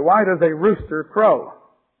this way. Why does a rooster crow?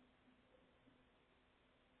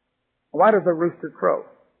 Why does a rooster crow?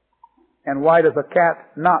 And why does a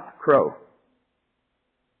cat not crow?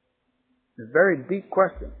 It's a very deep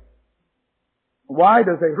question. Why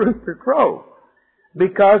does a rooster crow?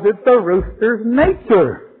 Because it's the rooster's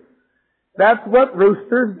nature. That's what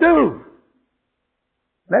roosters do.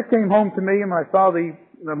 That came home to me when I saw the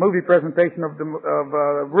movie presentation of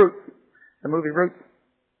Roots, the movie Roots.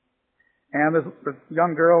 And this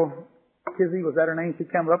young girl, Kizzy, was that her name? She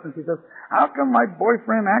came up and she says, "How come my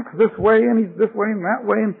boyfriend acts this way and he's this way and that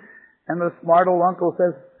way?" And the smart old uncle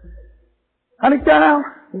says, "Honey child,"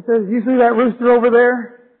 he says, "you see that rooster over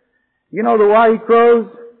there? You know why he crows?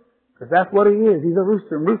 Because that's what he is. He's a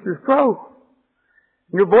rooster, and roosters crow.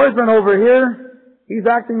 Your boyfriend over here, he's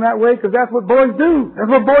acting that way because that's what boys do. That's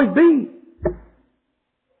what boys be.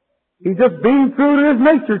 He's just being true to his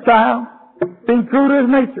nature, child. Being true to his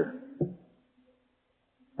nature."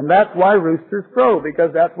 And that's why roosters crow,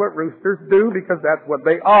 because that's what roosters do, because that's what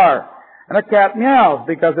they are. And a cat meows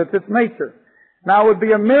because it's its nature. Now it would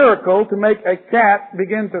be a miracle to make a cat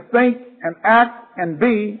begin to think and act and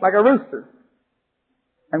be like a rooster.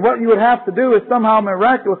 And what you would have to do is somehow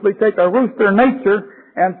miraculously take a rooster nature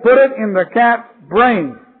and put it in the cat's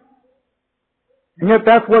brain. And yet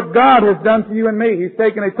that's what God has done to you and me. He's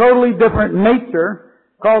taken a totally different nature,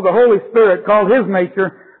 called the Holy Spirit, called His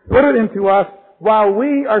nature, put it into us while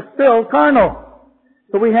we are still carnal.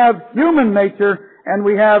 So we have human nature and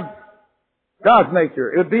we have God's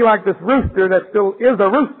nature. It would be like this rooster that still is a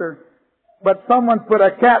rooster, but someone put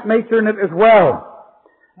a cat nature in it as well.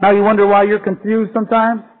 Now you wonder why you're confused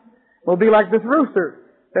sometimes? Well, it'll be like this rooster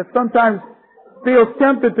that sometimes feels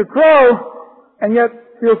tempted to crow and yet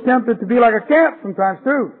feels tempted to be like a cat sometimes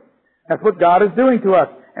too. That's what God is doing to us.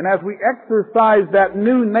 And as we exercise that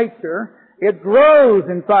new nature, it grows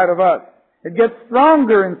inside of us. It gets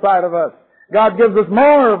stronger inside of us. God gives us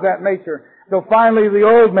more of that nature. So finally the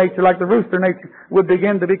old nature, like the rooster nature, would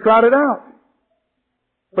begin to be crowded out.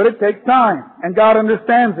 But it takes time, and God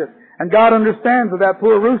understands it. And God understands that that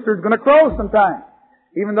poor rooster is going to crow sometime,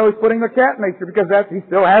 even though he's putting the cat nature, because he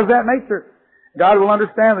still has that nature. God will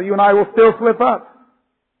understand that you and I will still slip up.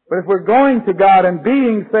 But if we're going to God and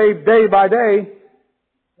being saved day by day,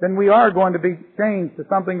 then we are going to be changed to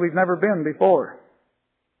something we've never been before.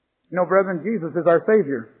 You know, brethren, Jesus is our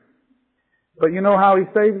Savior. But you know how He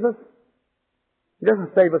saves us? He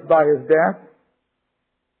doesn't save us by His death.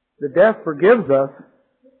 The death forgives us.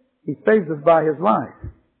 He saves us by His life.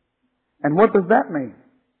 And what does that mean?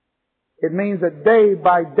 It means that day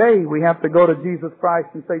by day we have to go to Jesus Christ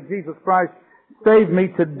and say, "Jesus Christ, save me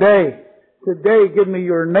today. Today give me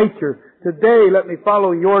your nature. Today let me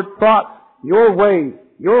follow your thoughts, your ways,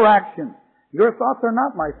 your actions. Your thoughts are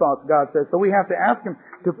not my thoughts," God says. So we have to ask Him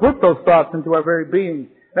to put those thoughts into our very being.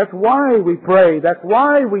 That's why we pray. That's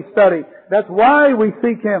why we study. That's why we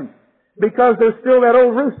seek Him. Because there's still that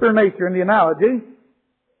old rooster nature in the analogy.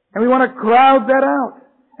 And we want to crowd that out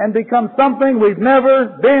and become something we've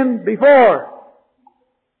never been before.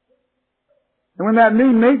 And when that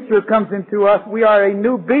new nature comes into us, we are a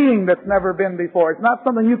new being that's never been before. It's not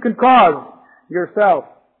something you can cause yourself.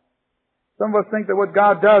 Some of us think that what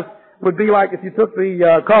God does would be like if you took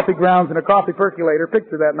the coffee grounds in a coffee percolator.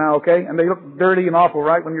 Picture that now, okay? And they look dirty and awful,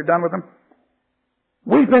 right, when you're done with them?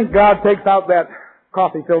 We think God takes out that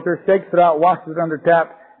coffee filter, shakes it out, washes it under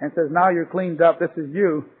tap, and says, "Now you're cleaned up, this is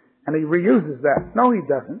you." And He reuses that. No, He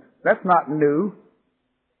doesn't. That's not new.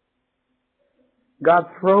 God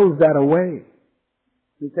throws that away.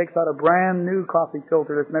 He takes out a brand new coffee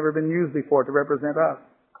filter that's never been used before to represent us.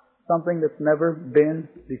 Something that's never been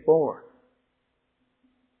before.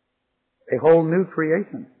 A whole new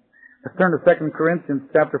creation. Let's turn to 2 Corinthians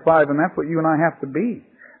chapter 5, and that's what you and I have to be.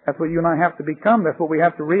 That's what you and I have to become. That's what we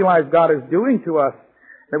have to realize God is doing to us.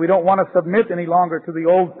 That we don't want to submit any longer to the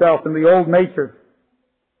old self and the old nature.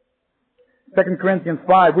 2 Corinthians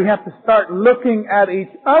 5, we have to start looking at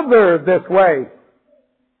each other this way.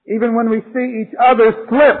 Even when we see each other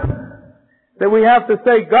slip, that we have to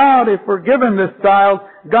say, God has forgiven this child.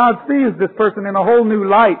 God sees this person in a whole new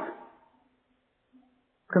light.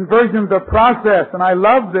 Conversion's a process, and I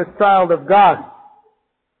love this child of God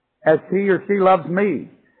as he or she loves me,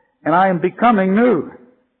 and I am becoming new.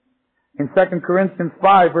 In 2 Corinthians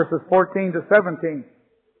 5, verses 14 to 17,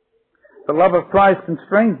 the love of Christ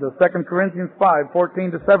constrains us. 2 Corinthians 5,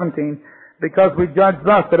 14 to 17, because we judge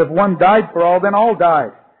thus, that if one died for all, then all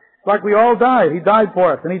died. It's like we all died. He died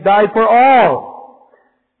for us, and He died for all.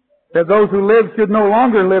 That those who live should no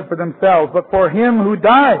longer live for themselves, but for Him who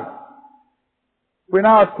died. We're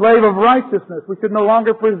now a slave of righteousness. We should no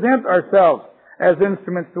longer present ourselves as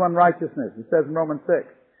instruments to unrighteousness, it says in Romans 6.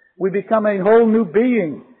 We become a whole new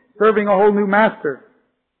being, serving a whole new master.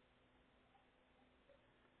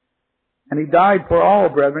 And He died for all,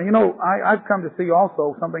 brethren. You know, I've come to see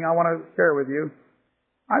also something I want to share with you.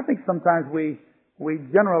 I think sometimes we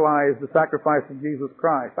generalize the sacrifice of Jesus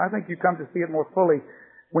Christ. I think you come to see it more fully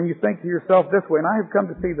when you think to yourself this way, and I have come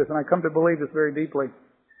to see this, and I come to believe this very deeply,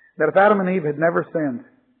 that if Adam and Eve had never sinned,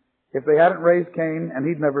 if they hadn't raised Cain and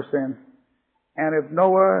he'd never sinned, and if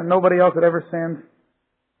Noah and nobody else had ever sinned,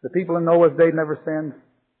 the people in Noah's day never sinned,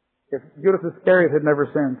 if Judas Iscariot had never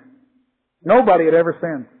sinned, nobody had ever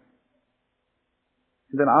sinned,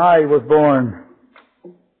 then I was born,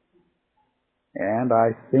 and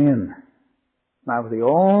I sinned. And I was the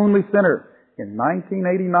only sinner. In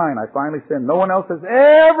 1989, I finally sinned. No one else has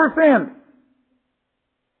ever sinned.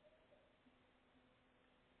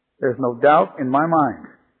 There's no doubt in my mind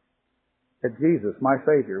that Jesus, my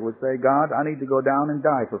Savior, would say, God, I need to go down and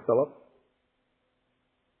die for Philip.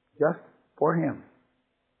 Just for him.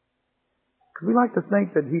 Because we like to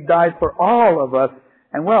think that He died for all of us,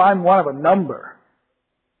 and well, I'm one of a number.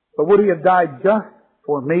 But would He have died just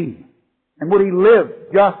for me? And would He live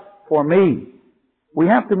just for me? We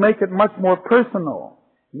have to make it much more personal.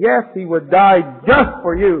 Yes, He would die just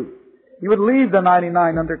for you. He would leave the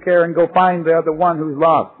 99 under care and go find the other one who's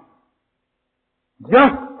lost.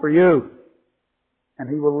 Just for you. And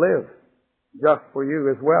He will live just for you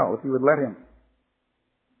as well, if you would let Him.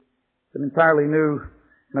 It's an entirely new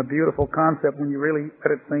and a beautiful concept when you really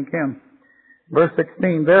let it sink in. Verse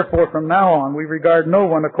 16, therefore from now on we regard no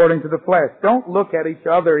one according to the flesh. Don't look at each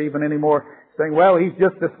other even anymore, saying, well, he's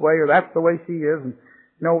just this way, or that's the way she is. And,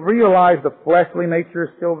 realize the fleshly nature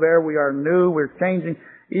is still there. We are new. We're changing.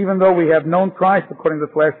 Even though we have known Christ according to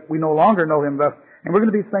the flesh, we no longer know Him thus. And we're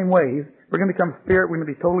going to be the same way. We're going to become spirit. We're going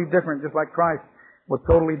to be totally different, just like Christ was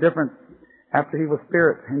totally different after He was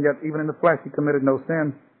spirit. And yet, even in the flesh, He committed no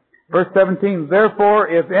sin. Verse 17, therefore,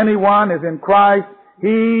 if anyone is in Christ,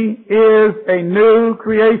 he is a new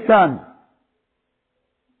creation.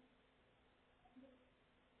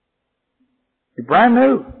 He's brand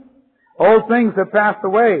new. Old things have passed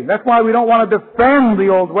away. That's why we don't want to defend the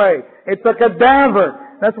old way. It's a cadaver.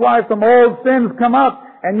 That's why if some old sins come up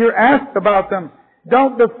and you're asked about them,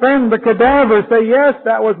 don't defend the cadaver. Say, yes,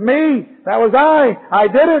 that was me. That was I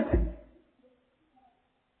did it.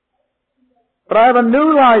 But I have a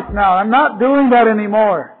new life now. I'm not doing that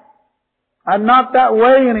anymore. I'm not that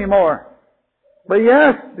way anymore. But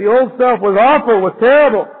yes, the old self was awful, was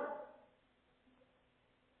terrible.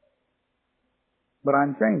 But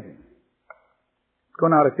I'm changing. Let's go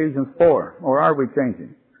now to Ephesians 4. Or are we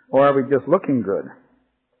changing? Or are we just looking good?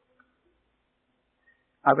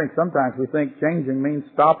 I think sometimes we think changing means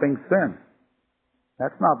stopping sin.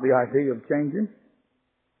 That's not the idea of changing.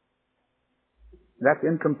 That's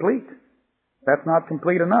incomplete. That's not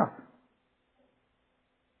complete enough.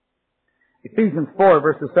 Ephesians 4,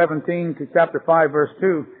 verses 17 to chapter 5, verse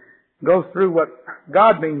 2, goes through what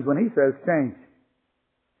God means when He says change.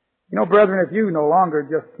 Brethren, if you no longer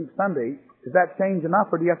just keep Sunday, is that change enough,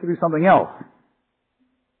 or do you have to do something else?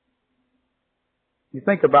 You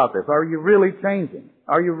think about this. Are you really changing?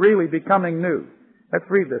 Are you really becoming new? Let's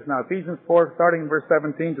read this now. Ephesians 4, starting in verse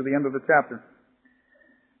 17 to the end of the chapter.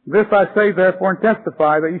 This I say, therefore, and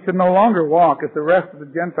testify that you should no longer walk as the rest of the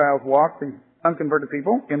Gentiles walk, the unconverted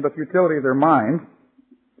people, in the futility of their mind.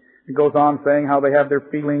 It goes on saying how they have their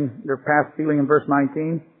past feeling in verse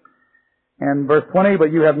 19. And verse 20,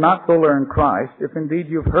 but you have not so learned Christ, if indeed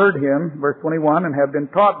you've heard Him, verse 21, and have been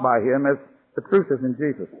taught by Him as the truth is in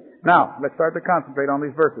Jesus. Now, let's start to concentrate on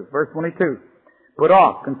these verses. Verse 22, put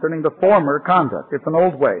off concerning the former conduct. It's an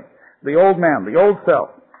old way. The old man, the old self,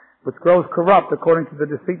 which grows corrupt according to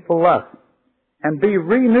the deceitful lust. And be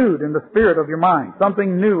renewed in the spirit of your mind.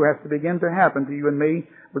 Something new has to begin to happen to you and me.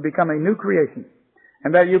 We become a new creation.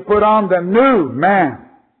 And that you put on the new man.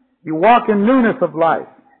 You walk in newness of life.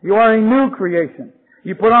 You are a new creation.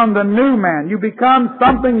 You put on the new man. You become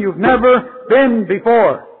something you've never been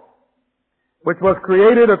before, which was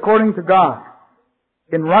created according to God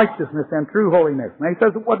in righteousness and true holiness. Now he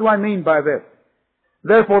says, what do I mean by this?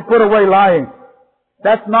 Therefore put away lying.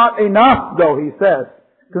 That's not enough, though, he says,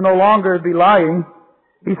 to no longer be lying.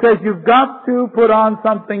 He says you've got to put on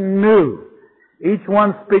something new. Each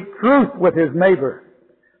one speak truth with his neighbor,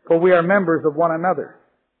 for we are members of one another.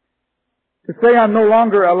 To say I'm no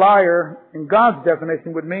longer a liar, in God's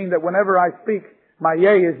definition, would mean that whenever I speak, my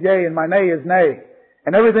yea is yea and my nay is nay.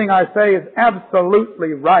 And everything I say is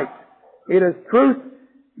absolutely right. It is truth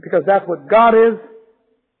because that's what God is.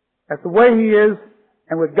 That's the way He is.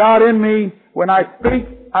 And with God in me, when I speak,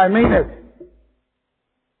 I mean it.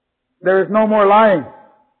 There is no more lying.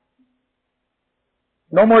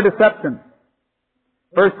 No more deception.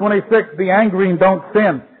 Verse 26, be angry and don't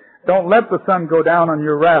sin. Don't let the sun go down on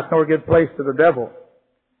your wrath, nor give place to the devil.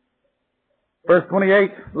 Verse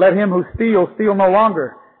 28, let him who steals steal no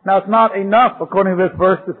longer. Now it's not enough, according to this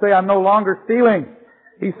verse, to say I'm no longer stealing.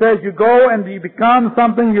 He says you go and you become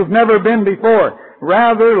something you've never been before.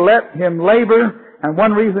 Rather, let him labor. And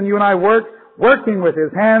one reason you and I work, working with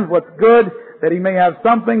his hands what's good, that he may have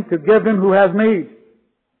something to give him who has need.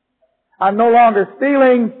 I'm no longer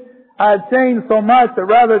stealing. I have changed so much that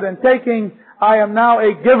rather than taking, I am now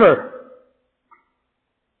a giver.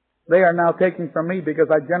 They are now taking from me because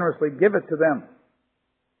I generously give it to them.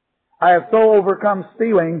 I have so overcome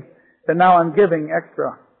stealing that now I'm giving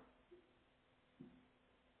extra.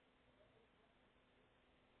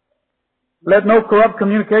 Let no corrupt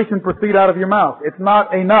communication proceed out of your mouth. It's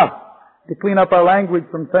not enough to clean up our language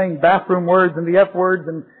from saying bathroom words and the F words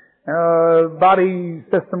and body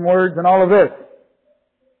system words and all of this.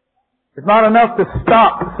 It's not enough to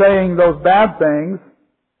stop saying those bad things.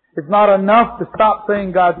 It's not enough to stop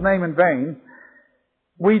saying God's name in vain.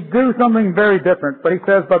 We do something very different. But he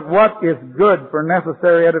says, but what is good for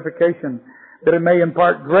necessary edification, that it may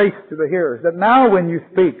impart grace to the hearers. That now when you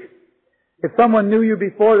speak, if someone knew you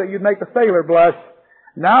before that you'd make a sailor blush,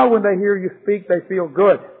 now when they hear you speak, they feel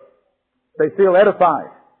good. They feel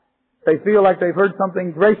edified. They feel like they've heard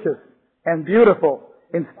something gracious and beautiful,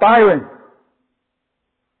 inspiring.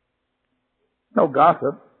 No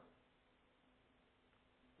gossip.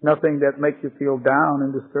 Nothing that makes you feel down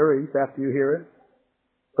and discouraged after you hear it,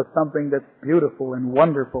 but something that's beautiful and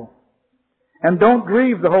wonderful. And don't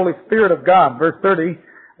grieve the Holy Spirit of God, verse 30,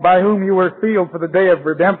 by whom you were sealed for the day of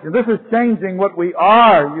redemption. This is changing what we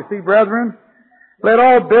are, you see, brethren. Let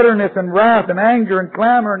all bitterness and wrath and anger and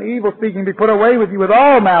clamor and evil speaking be put away with you with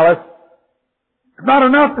all malice. It's not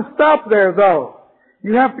enough to stop there, though.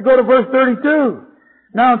 You have to go to verse 32.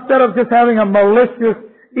 Now, instead of just having a malicious,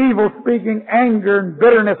 evil-speaking anger and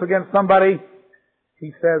bitterness against somebody,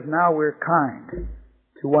 he says, now we're kind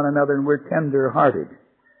to one another and we're tender-hearted.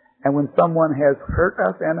 And when someone has hurt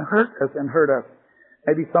us and hurt us and hurt us,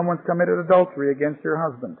 maybe someone's committed adultery against your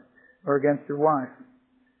husband or against your wife,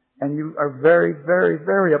 and you are very, very,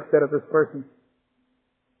 very upset at this person.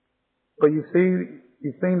 But you've seen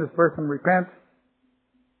this person repent,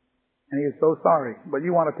 and he is so sorry. But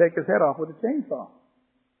you want to take his head off with a chainsaw.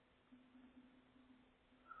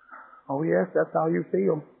 Oh yes, that's how you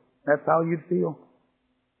feel. That's how you'd feel.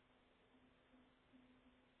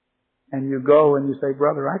 And you go and you say,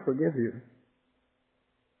 brother, I forgive you.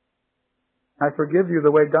 I forgive you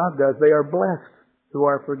the way God does. They are blessed who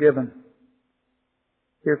are forgiven.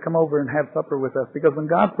 Here, come over and have supper with us. Because when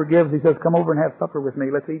God forgives, He says, come over and have supper with me.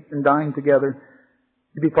 Let's eat and dine together.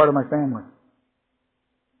 You be part of my family.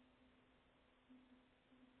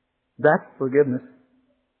 That's forgiveness.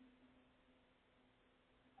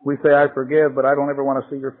 We say, I forgive, but I don't ever want to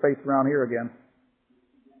see your face around here again.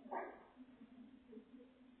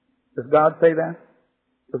 Does God say that?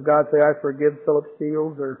 Does God say, I forgive Philip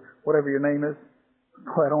Shields or whatever your name is?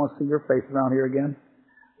 Oh, I don't want to see your face around here again.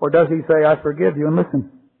 Or does He say, I forgive you, and listen.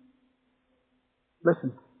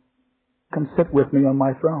 Listen. Come sit with me on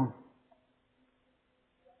my throne.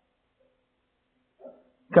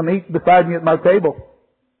 Come eat beside me at my table.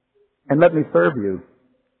 And let me serve you.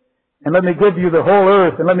 And let me give you the whole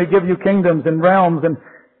earth. And let me give you kingdoms and realms.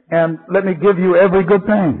 And let me give you every good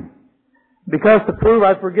thing. Because to prove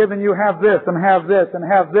I've forgiven you, have this, and have this, and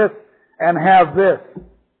have this, and have this.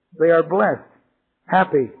 They are blessed,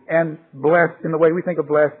 happy, and blessed in the way we think of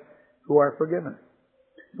blessed, who are forgiven.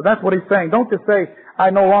 So that's what he's saying. Don't just say, I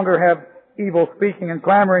no longer have evil speaking and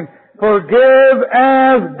clamoring. Forgive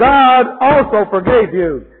as God also forgave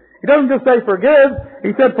you. He doesn't just say forgive.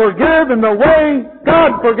 He said forgive in the way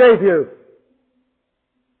God forgave you.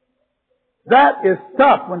 That is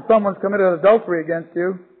tough when someone's committed adultery against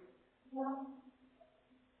you.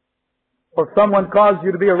 Or someone caused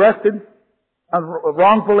you to be arrested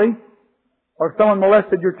wrongfully. Or someone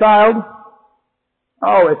molested your child.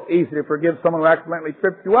 Oh, it's easy to forgive someone who accidentally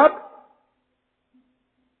tripped you up.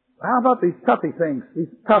 How about these toughy things? These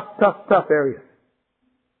tough areas.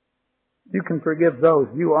 You can forgive those.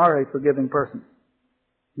 You are a forgiving person.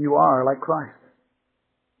 You are like Christ.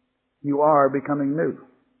 You are becoming new.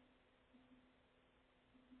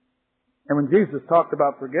 And when Jesus talked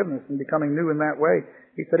about forgiveness and becoming new in that way,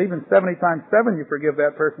 He said even 70 times 7 you forgive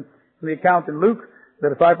that person. In the account in Luke, the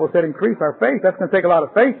disciples said, increase our faith. That's going to take a lot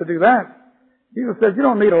of faith to do that. Jesus says, you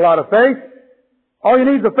don't need a lot of faith. All you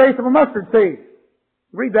need is the faith of a mustard seed.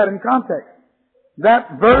 Read that in context.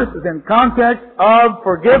 That verse is in context of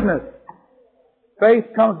forgiveness. Faith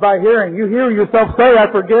comes by hearing. You hear yourself say,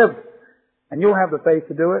 I forgive. And you'll have the faith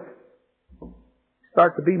to do it.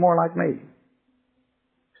 Start to be more like me.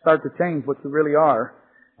 Start to change what you really are.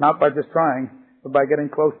 Not by just trying, but by getting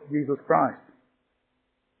close to Jesus Christ.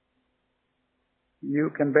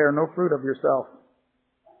 You can bear no fruit of yourself.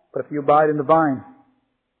 But if you abide in the vine,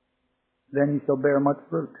 then you shall bear much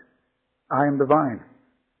fruit. I am the vine,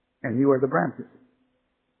 and you are the branches.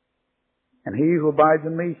 And he who abides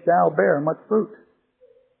in me shall bear much fruit.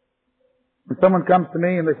 When someone comes to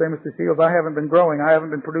me and they say, Mr. Shields, I haven't been growing, I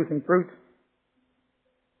haven't been producing fruit,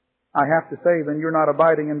 I have to say, then you're not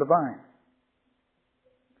abiding in the vine.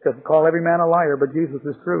 Because we call every man a liar, but Jesus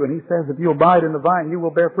is true. And He says, if you abide in the vine, you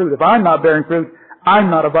will bear fruit. If I'm not bearing fruit, I'm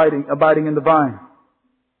not abiding in the vine.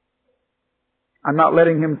 I'm not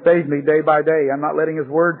letting Him save me day by day. I'm not letting His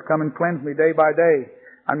words come and cleanse me day by day.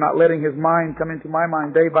 I'm not letting His mind come into my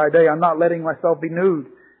mind day by day. I'm not letting myself be nude,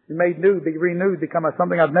 be made new, be renewed, become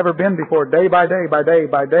something I've never been before, day by day, by day,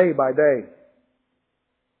 by day, by day.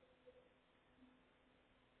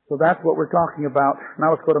 So that's what we're talking about.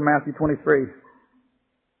 Now let's go to Matthew 23.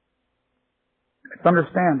 Let's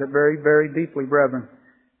understand it very, very deeply, brethren,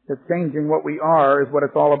 that changing what we are is what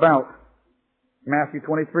it's all about. Matthew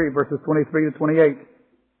 23, verses 23 to 28.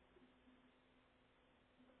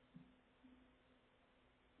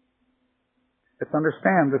 Let's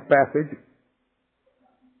understand this passage.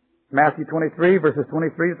 Matthew 23, verses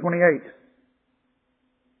 23 to 28.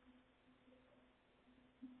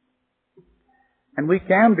 And we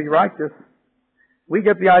can be righteous. We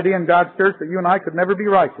get the idea in God's church that you and I could never be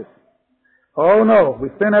righteous. Oh no, we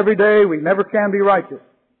sin every day, we never can be righteous.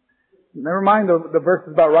 Never mind the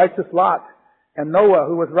verses about righteous Lot and Noah,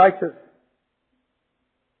 who was righteous.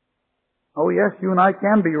 Oh yes, you and I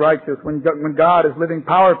can be righteous when God is living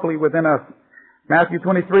powerfully within us. Matthew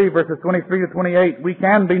 23, verses 23 to 28. We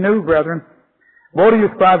can be new, brethren. Woe to you,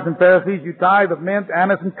 scribes and Pharisees, you tithe of mint,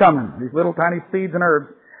 anise, and cumin, these little tiny seeds and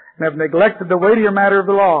herbs, and have neglected the weightier matter of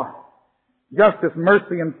the law, justice,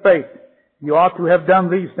 mercy, and faith. You ought to have done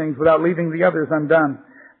these things without leaving the others undone.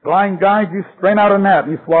 Blind guides, you strain out a gnat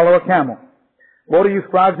and you swallow a camel. Woe to you,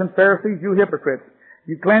 scribes and Pharisees, you hypocrites!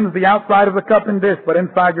 You cleanse the outside of the cup and dish, but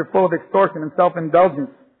inside you're full of extortion and self-indulgence.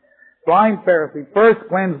 Blind Pharisee, first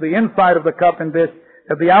cleanse the inside of the cup and dish,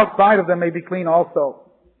 that the outside of them may be clean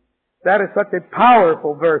also. That is such a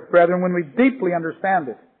powerful verse, brethren, when we deeply understand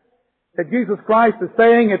it. That Jesus Christ is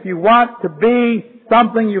saying, if you want to be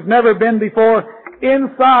something you've never been before,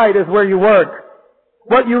 inside is where you work.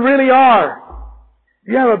 What you really are.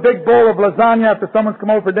 If you have a big bowl of lasagna after someone's come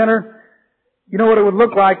over for dinner, you know what it would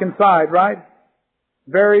look like inside, right?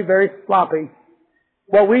 Very, very sloppy.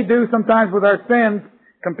 What we do sometimes with our sins,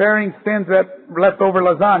 comparing sins that leftover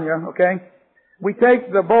lasagna, okay? We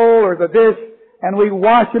take the bowl or the dish and we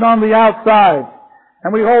wash it on the outside.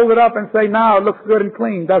 And we hold it up and say, now it looks good and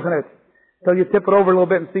clean, doesn't it? Till you tip it over a little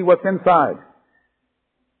bit and see what's inside.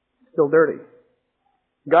 Still dirty.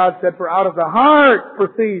 God said, for out of the heart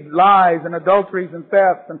proceed lies and adulteries and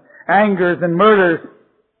thefts and angers and murders.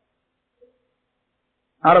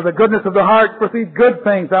 Out of the goodness of the heart proceed good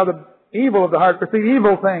things. Out of the evil of the heart proceed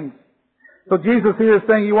evil things. So Jesus here is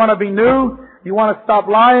saying, you want to be new? You want to stop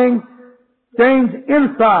lying? Change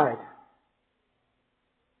inside.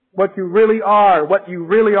 What you really are. What you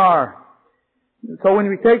really are. So when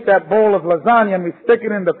we take that bowl of lasagna and we stick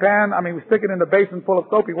it in we stick it in the basin full of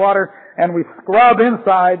soapy water and we scrub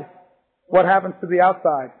inside, what happens to the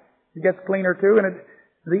outside? It gets cleaner too, and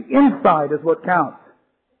the inside is what counts.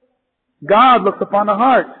 God looks upon the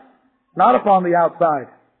heart, not upon the outside.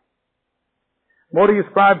 Woe to you,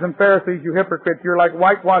 scribes and Pharisees, you hypocrites! You're like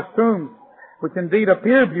whitewashed tombs, which indeed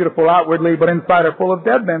appear beautiful outwardly, but inside are full of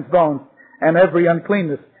dead men's bones and every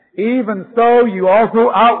uncleanness. Even so, you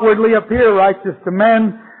also outwardly appear righteous to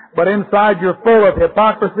men, but inside you're full of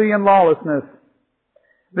hypocrisy and lawlessness.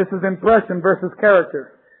 This is impression versus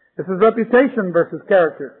character. This is reputation versus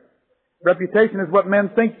character. Reputation is what men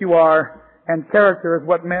think you are, and character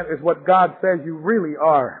is what God says you really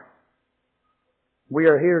are. We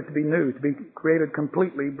are here to be new, to be created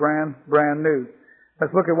completely brand new.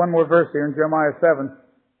 Let's look at one more verse here in Jeremiah 7.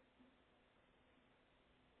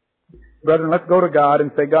 Brethren, let's go to God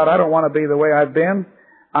and say, God, I don't want to be the way I've been.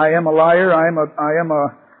 I am a liar. I am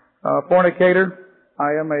a fornicator.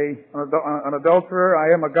 I am an adulterer.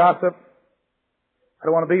 I am a gossip. I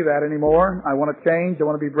don't want to be that anymore. I want to change. I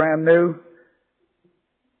want to be brand new.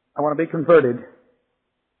 I want to be converted.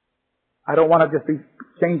 I don't want to just be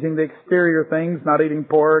changing the exterior things, not eating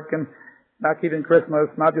pork and not keeping Christmas,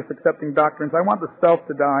 not just accepting doctrines. I want the self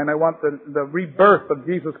to die, and I want the rebirth of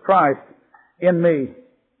Jesus Christ in me.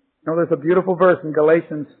 You know, there's a beautiful verse in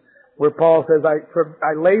Galatians where Paul says,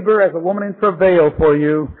 I labor as a woman in travail for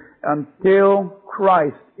you until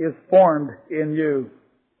Christ is formed in you.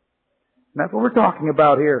 And that's what we're talking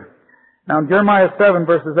about here. Now in Jeremiah 7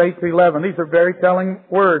 verses 8 to 11, these are very telling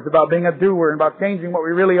words about being a doer and about changing what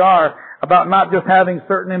we really are, about not just having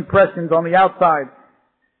certain impressions on the outside.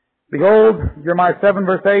 Behold, Jeremiah 7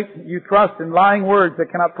 verse 8, you trust in lying words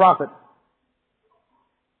that cannot profit.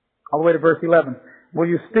 All the way to verse 11. Will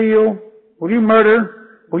you steal? Will you murder?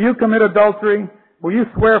 Will you commit adultery? Will you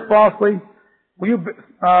swear falsely? Will you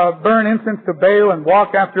burn incense to Baal and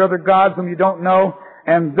walk after other gods whom you don't know?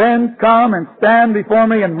 And then come and stand before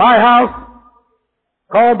me in my house,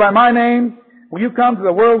 called by my name? Will you come to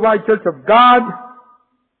the worldwide church of God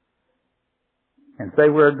and say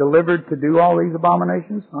we're delivered to do all these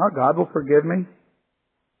abominations? Oh, God will forgive me.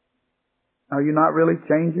 Are you not really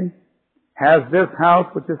changing? Has this house,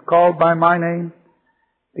 which is called by my name,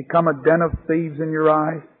 become a den of thieves in your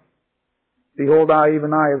eyes? Behold,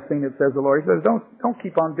 even I have seen it, says the Lord. He says, don't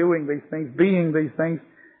keep on doing these things, being these things,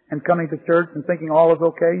 and coming to church and thinking all is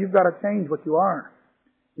okay. You've got to change what you are.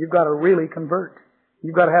 You've got to really convert.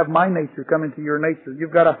 You've got to have my nature come into your nature.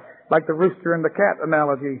 You've got to, like the rooster and the cat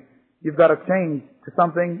analogy, you've got to change to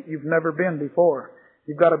something you've never been before.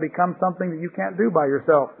 You've got to become something that you can't do by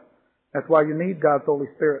yourself. That's why you need God's Holy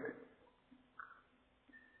Spirit.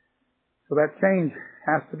 So that change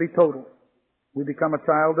has to be total. We become a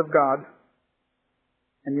child of God.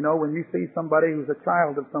 And you know, when you see somebody who's a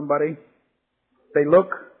child of somebody, they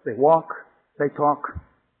look, they walk, they talk,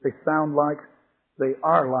 they sound like, they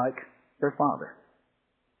are like their father.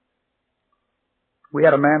 We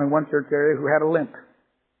had a man in one church area who had a limp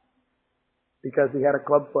because he had a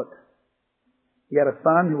club foot. He had a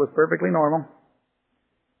son who was perfectly normal.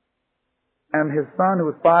 And his son, who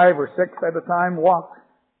was 5 or 6 at the time, walked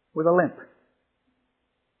with a limp.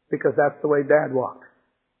 Because that's the way Dad walked.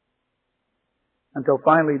 Until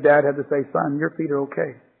finally Dad had to say, son, your feet are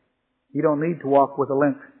okay. You don't need to walk with a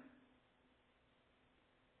limp.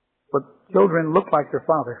 But children look like their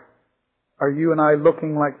father. Are you and I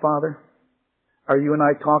looking like Father? Are you and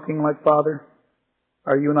I talking like Father?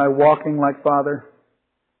 Are you and I walking like Father?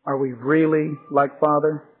 Are we really like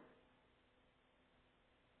Father?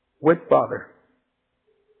 Which Father?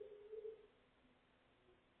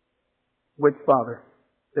 Which Father?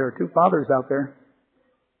 There are 2 fathers out there.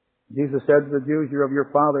 Jesus said to the Jews, you're of your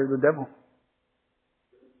father, the devil.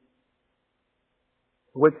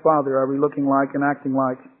 Which Father are we looking like and acting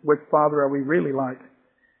like? Which Father are we really like?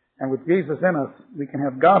 And with Jesus in us, we can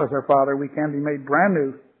have God as our Father. We can be made brand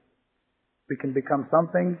new. We can become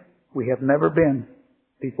something we have never been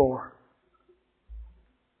before.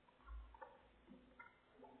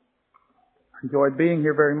 Enjoyed being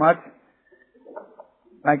here very much.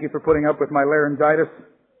 Thank you for putting up with my laryngitis.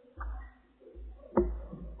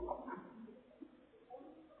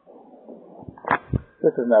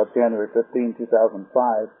 This is now January 15, 2005.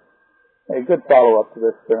 A good follow-up to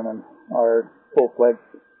this sermon are full-fledged,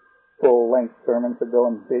 full-length sermons that go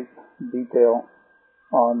in big detail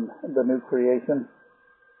on the new creation.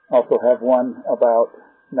 Also have one about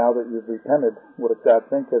now that you've repented, what does God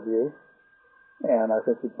think of you? And I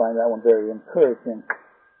think you'd find that one very encouraging.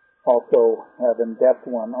 Also have in-depth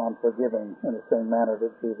one on forgiving in the same manner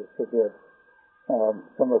that Jesus forgives.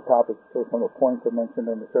 Some of the topics or some of the points I mentioned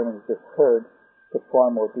in the sermon you just heard with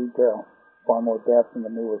far more detail, far more depth in the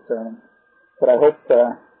newer sermon. But I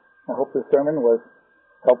hope this sermon was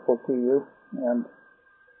helpful to you, and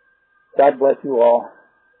God bless you all.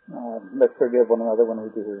 Let's forgive one another when we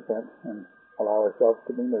do repent and allow ourselves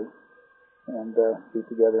to be new and be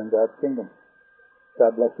together in God's kingdom.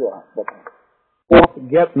 God bless you all. Bye-bye.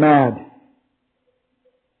 Don't get mad.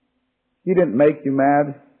 She didn't make you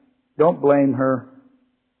mad. Don't blame her.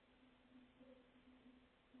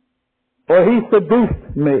 For he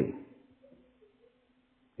seduced me.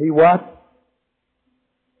 He what?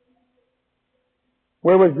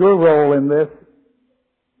 Where was your role in this?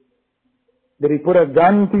 Did he put a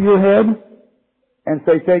gun to your head and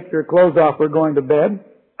say, take your clothes off, we're going to bed?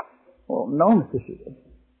 Well, no, Mr. Sheehan.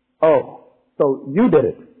 Oh, so you did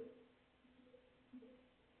it.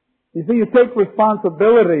 You see, you take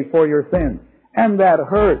responsibility for your sins, and that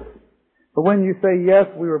hurts. But when you say, yes,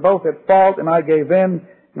 we were both at fault and I gave in,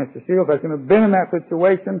 Mr. Shields, I shouldn't have been in that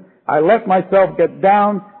situation. I let myself get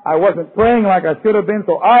down. I wasn't praying like I should have been,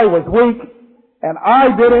 so I was weak, and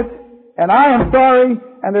I did it, and I am sorry,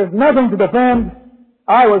 and there's nothing to defend.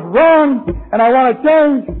 I was wrong, and I want to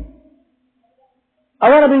change. I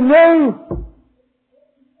want to be new.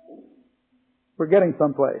 We're getting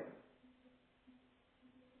someplace.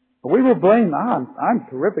 We will blame, I'm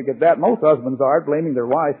terrific at that. Most husbands are blaming their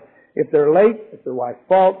wife. If they're late, it's their wife's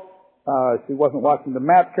fault. She wasn't watching the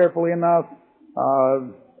map carefully enough.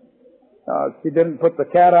 She didn't put the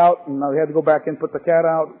cat out, and we had to go back and put the cat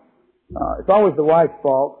out. It's always the wife's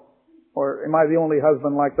fault. Or am I the only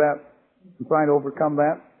husband like that? I'm trying to overcome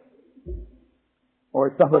that. Or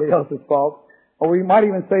it's somebody else's fault. Or we might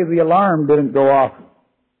even say the alarm didn't go off. Have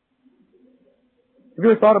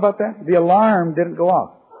you ever thought about that? The alarm didn't go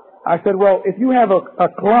off. I said, well, if you have a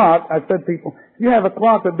clock, I said to people, if you have a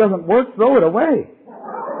clock that doesn't work, throw it away.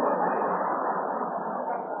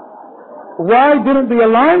 Why didn't the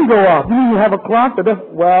alarm go off? You have a clock that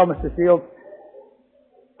doesn't... Well, Mr. Shields,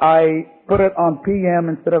 I put it on PM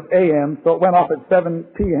instead of AM, so it went off at 7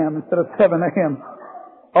 PM instead of 7 AM.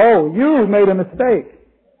 Oh, you made a mistake.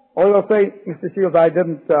 Or they'll say, Mr. Shields, I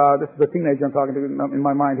didn't... this is a teenager I'm talking to in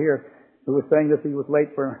my mind here, who was saying this, he was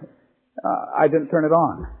late for... I didn't turn it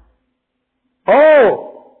on.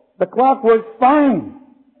 Oh, the clock works fine.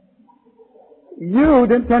 You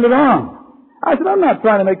didn't turn it on. I said, I'm not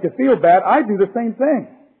trying to make you feel bad. I do the same thing.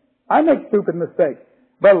 I make stupid mistakes.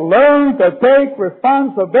 But learn to take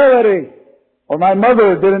responsibility. Or my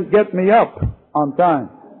mother didn't get me up on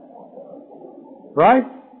time. Right?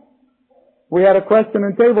 We had a question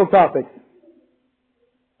in table topics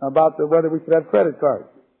about whether we should have credit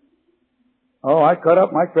cards. Oh, I cut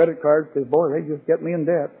up my credit cards because, boy, they just get me in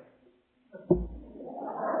debt.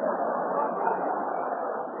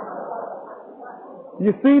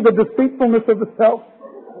 You see the deceitfulness of the self?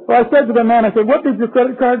 So I said to the man, I said, what did your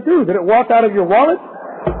credit card do? Did it walk out of your wallet?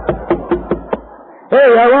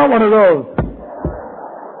 Hey, I want one of those.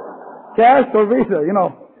 Cash or Visa, you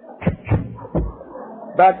know.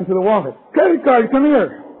 Back into the wallet. Credit card, come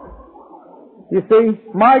here. You see,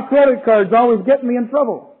 my credit cards always get me in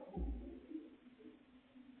trouble.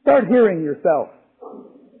 Start hearing yourself.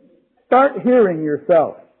 Start hearing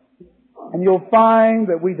yourself. And you'll find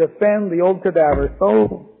that we defend the old cadaver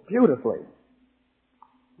so beautifully.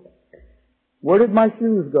 Where did my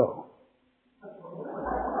shoes go?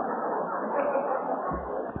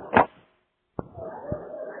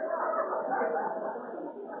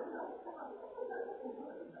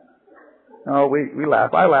 Oh, we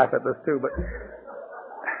laugh. I laugh at this too, but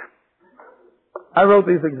I wrote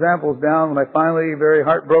these examples down when I finally, very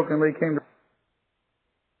heartbrokenly, came to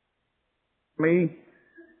me,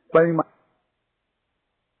 blaming my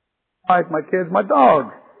wife, my kids, my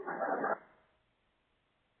dog,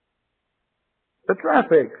 the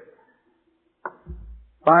traffic.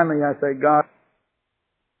 Finally, I say, God,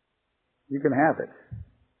 you can have it.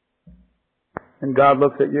 And God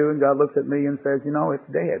looks at you and God looks at me and says, you know, it's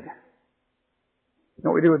dead. You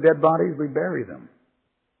know what we do with dead bodies? We bury them.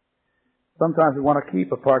 Sometimes we want to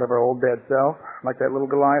keep a part of our old dead self, like that little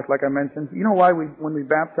Goliath, like I mentioned. You know why when we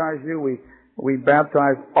baptize you, we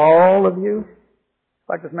baptize all of you?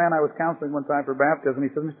 Like this man I was counseling one time for baptism, he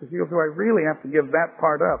said, Mr. Shields, do I really have to give that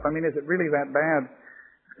part up? I mean, is it really that bad?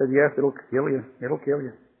 I said, yes, it'll kill you. It'll kill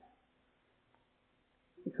you.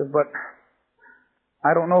 He says, but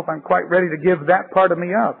I don't know if I'm quite ready to give that part of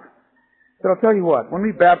me up. So I'll tell you what, when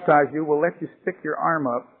we baptize you, we'll let you stick your arm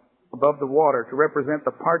up above the water to represent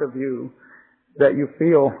the part of you that you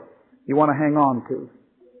feel you want to hang on to.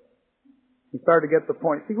 You start to get the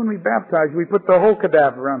point. See, when we baptize you, we put the whole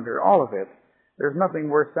cadaver under, all of it. There's nothing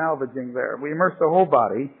worth salvaging there. We immerse the whole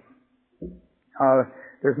body.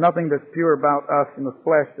 There's nothing that's pure about us in the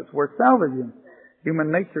flesh that's worth salvaging. Human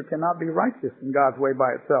nature cannot be righteous in God's way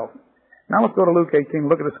by itself. Now let's go to Luke 18.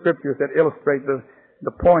 Look at the scriptures that illustrate the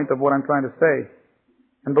point of what I'm trying to say.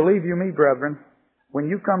 And believe you me, brethren, when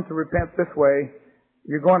you come to repent this way,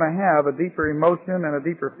 you're going to have a deeper emotion and a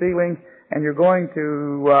deeper feeling, and you're going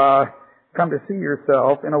to come to see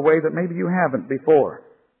yourself in a way that maybe you haven't before.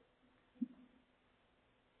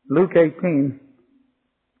 Luke 18,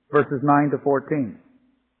 verses 9 to 14.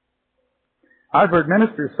 I've heard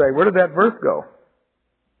ministers say, where did that verse go?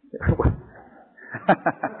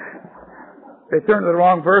 They turn to the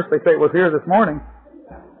wrong verse. They say it was here this morning.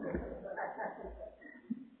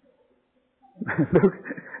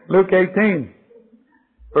 Luke 18,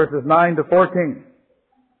 verses 9 to 14.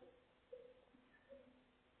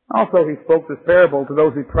 Also, he spoke this parable to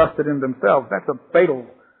those who trusted in themselves. That's a fatal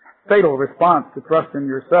response, to trust in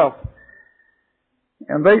yourself.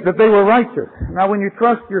 And that they were righteous. Now when you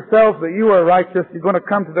trust yourself that you are righteous, you're going to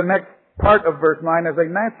come to the next part of verse 9. As a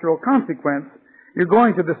natural consequence, you're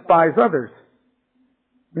going to despise others.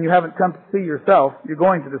 When you haven't come to see yourself, you're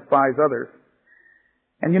going to despise others.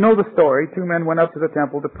 And you know the story. Two men went up to the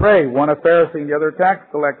temple to pray. One a Pharisee and the other a tax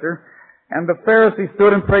collector. And the Pharisee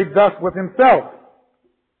stood and prayed thus with himself.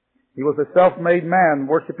 He was a self-made man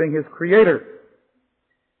worshiping his Creator.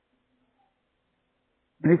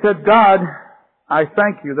 And he said, God, I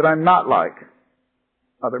thank you that I'm not like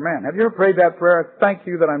other men. Have you ever prayed that prayer? I thank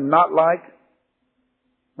you that I'm not like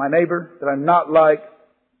my neighbor, that I'm not like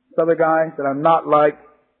this other guy, that I'm not like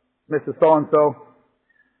Mrs. So-and-so.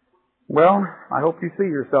 Well, I hope you see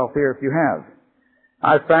yourself here if you have.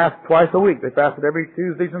 I fast twice a week. They fasted every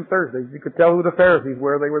Tuesdays and Thursdays. You could tell who the Pharisees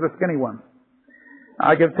were. They were the skinny ones.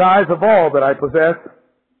 I give tithes of all that I possess.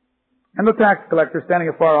 And the tax collector, standing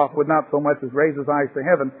afar off, would not so much as raise his eyes to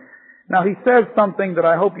heaven. Now he says something that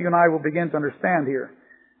I hope you and I will begin to understand here.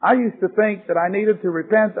 I used to think that I needed to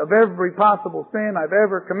repent of every possible sin I've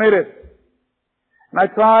ever committed. And I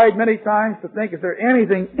tried many times to think, is there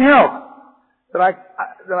anything else that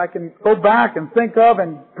I can go back and think of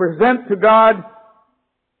and present to God?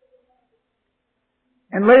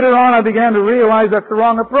 And later on I began to realize that's the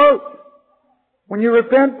wrong approach. When you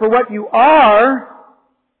repent for what you are,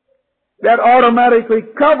 that automatically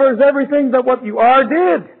covers everything that what you are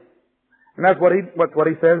did. And that's what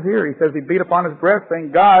he says here. He says he beat upon his breast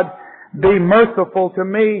saying, God, be merciful to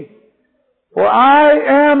me, for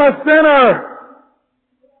I am a sinner.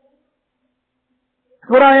 That's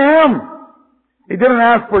what I am. He didn't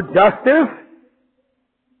ask for justice.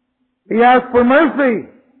 He asked for mercy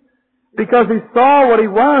because he saw what he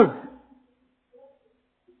was.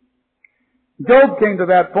 Job came to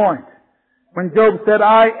that point when Job said,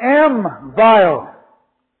 I am vile.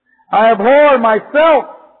 I abhor myself.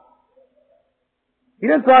 He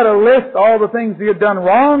didn't try to list all the things he had done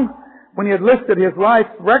wrong. When he had listed his life's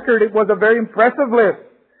record, it was a very impressive list.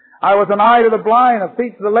 I was an eye to the blind, a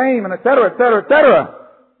feet to the lame, and etc., etc., etc.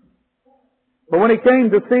 But when he came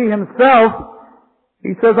to see himself,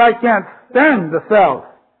 he says, I can't stand the self.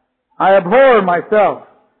 I abhor myself.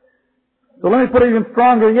 So let me put it even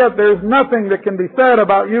stronger yet. There's nothing that can be said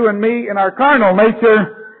about you and me in our carnal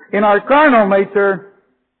nature,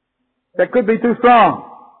 that could be too strong.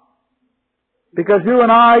 Because you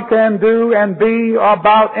and I can do and be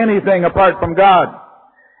about anything apart from God.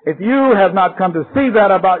 If you have not come to see that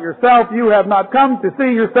about yourself, you have not come to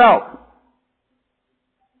see yourself.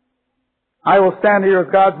 I will stand here as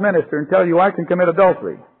God's minister and tell you I can commit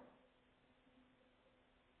adultery.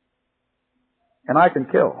 And I can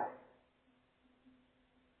kill.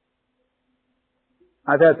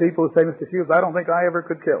 I've had people who say, Mr. Shields, I don't think I ever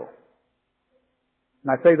could kill.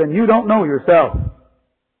 And I say, then you don't know yourself.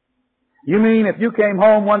 You mean if you came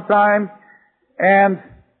home one time and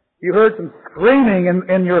you heard some screaming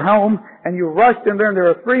in your home and you rushed in there and there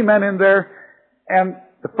were 3 men in there and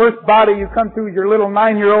the first body you come to is your little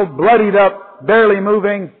 9-year-old bloodied up, barely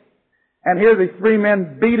moving, and here these 3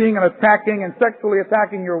 men beating and attacking and sexually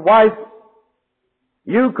attacking your wife.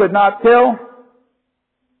 You could not kill.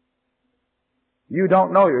 You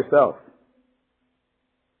don't know yourself.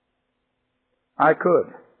 I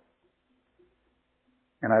could.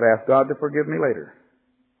 And I'd ask God to forgive me later.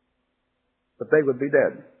 But they would be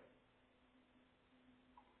dead.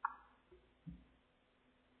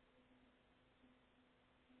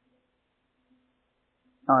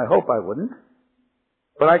 Now I hope I wouldn't.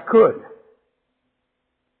 But I could.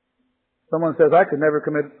 Someone says, I could never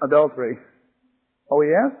commit adultery. Oh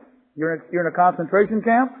yes? You're in a concentration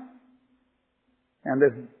camp? And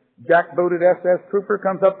this jackbooted SS trooper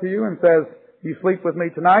comes up to you and says, you sleep with me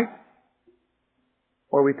tonight?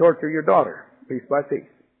 Or we torture your daughter, piece by piece,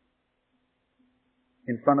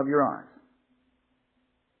 in front of your eyes.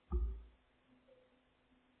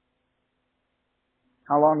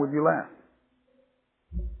 How long would you last?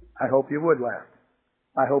 I hope you would last.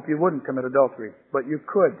 I hope you wouldn't commit adultery. But you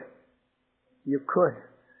could. You could.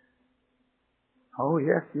 Oh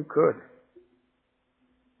yes, you could.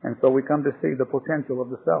 And so we come to see the potential of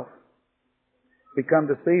the self. We come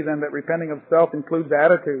to see then that repenting of self includes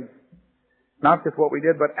attitudes. Not just what we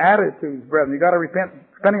did, but attitudes, brethren. You got to repent.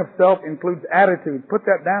 Repenting of self includes attitudes. Put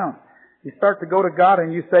that down. You start to go to God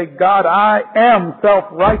and you say, God, I am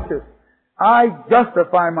self-righteous. I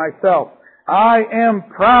justify myself. I am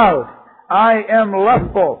proud. I am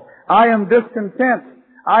lustful. I am discontent.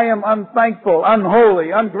 I am unthankful,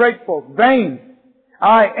 unholy, ungrateful, vain.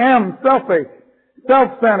 I am selfish,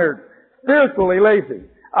 self-centered, spiritually lazy.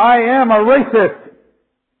 I am a racist.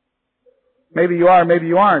 Maybe you are, maybe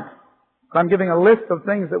you aren't. I'm giving a list of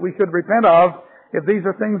things that we should repent of if these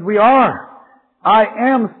are things we are. I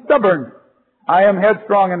am stubborn. I am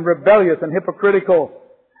headstrong and rebellious and hypocritical.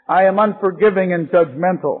 I am unforgiving and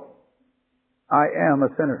judgmental. I am a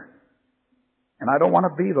sinner. And I don't want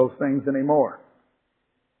to be those things anymore.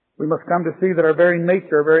 We must come to see that our very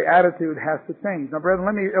nature, our very attitude has to change. Now, brethren,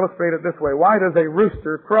 let me illustrate it this way. Why does a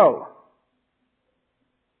rooster crow?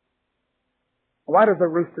 Why does a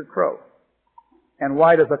rooster crow? And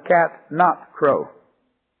why does a cat not crow?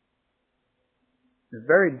 It's a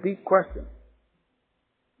very deep question.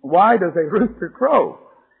 Why does a rooster crow?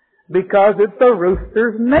 Because it's the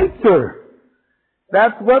rooster's nature.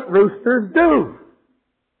 That's what roosters do.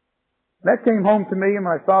 That came home to me when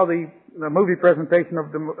I saw the movie presentation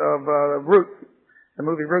of Roots, the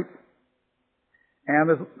movie Roots. And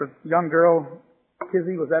this young girl,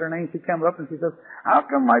 Kizzy, was that her name? She came up and she says, "How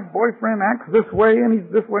come my boyfriend acts this way and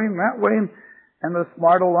he's this way and that way?" And the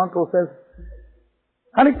smart old uncle says,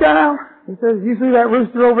 "Honey cow," he says, "you see that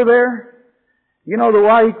rooster over there? You know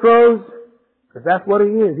why he crows? Because that's what he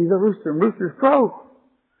is. He's a rooster, and roosters crow.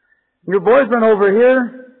 Your boyfriend over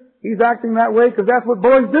here, he's acting that way because that's what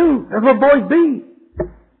boys do. That's what boys be.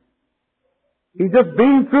 He's just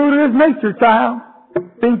being true to his nature, child.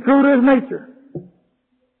 Being true to his nature."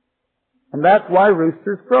 And that's why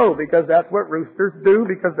roosters crow, because that's what roosters do,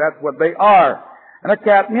 because that's what they are. And a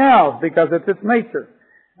cat meows because it's its nature.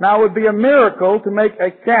 Now it would be a miracle to make a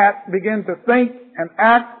cat begin to think and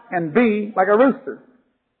act and be like a rooster.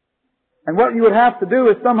 And what you would have to do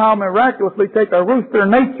is somehow miraculously take a rooster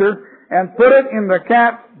nature and put it in the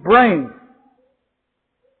cat's brain.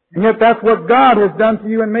 And yet that's what God has done to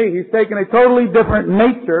you and me. He's taken a totally different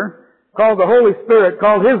nature, called the Holy Spirit,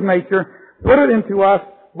 called His nature, put it into us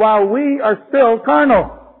while we are still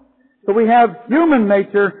carnal. So we have human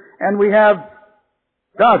nature and we have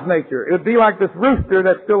God's nature. It would be like this rooster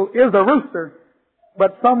that still is a rooster,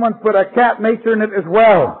 but someone put a cat nature in it as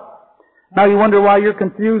well. Now you wonder why you're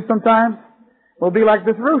confused sometimes? It will be like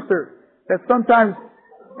this rooster that sometimes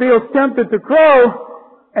feels tempted to crow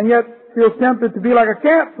and yet feels tempted to be like a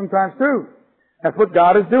cat sometimes too. That's what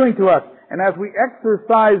God is doing to us. And as we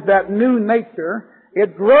exercise that new nature,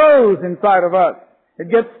 it grows inside of us. It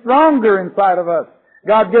gets stronger inside of us.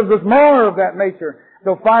 God gives us more of that nature.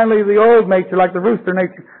 So finally the old nature, like the rooster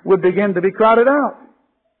nature, would begin to be crowded out.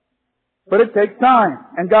 But it takes time.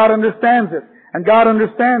 And God understands it. And God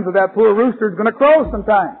understands that poor rooster is going to crow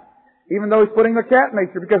sometime. Even though he's putting the cat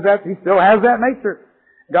nature, because he still has that nature.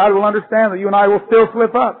 God will understand that you and I will still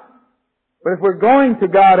slip up. But if we're going to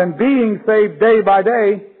God and being saved day by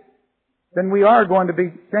day, then we are going to be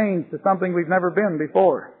changed to something we've never been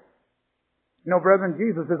before. You know, brethren,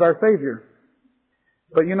 Jesus is our Savior.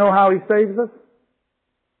 But you know how He saves us?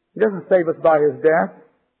 He doesn't save us by His death.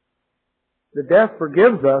 The death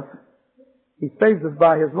forgives us. He saves us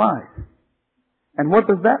by His life. And what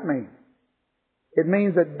does that mean? It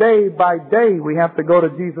means that day by day we have to go to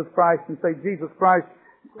Jesus Christ and say, "Jesus Christ,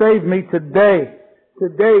 save me today.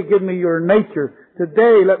 Today give me your nature.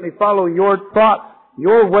 Today let me follow your thoughts,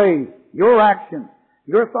 your ways, your actions.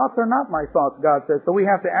 Your thoughts are not my thoughts," God says. So we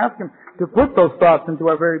have to ask Him to put those thoughts into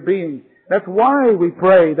our very being. That's why we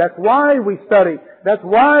pray. That's why we study. That's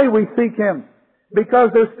why we seek Him.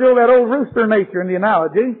 Because there's still that old rooster nature in the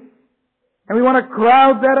analogy. And we want to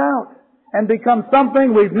crowd that out and become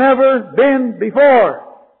something we've never been before.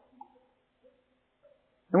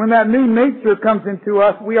 And when that new nature comes into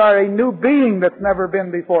us, we are a new being that's never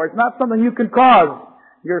been before. It's not something you can cause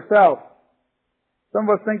yourself. Some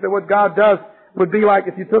of us think that what God does would be like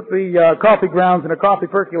if you took the coffee grounds in a coffee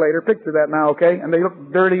percolator. Picture that now, okay? And they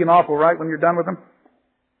look dirty and awful, right, when you're done with them?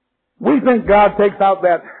 We think God takes out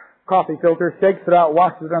that coffee filter, shakes it out,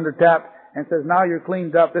 washes it under tap, and says, "Now you're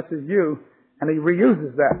cleaned up, this is you." And He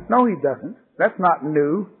reuses that. No, He doesn't. That's not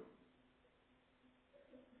new.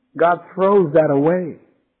 God throws that away.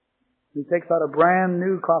 He takes out a brand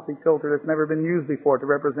new coffee filter that's never been used before to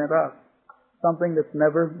represent us. Something that's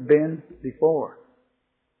never been before.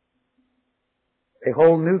 A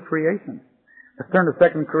whole new creation. Let's turn to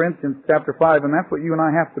 2 Corinthians chapter 5, and that's what you and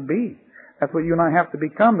I have to be. That's what you and I have to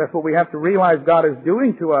become. That's what we have to realize God is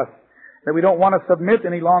doing to us. That we don't want to submit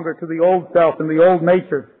any longer to the old self and the old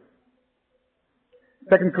nature.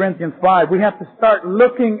 2 Corinthians 5, we have to start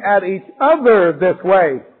looking at each other this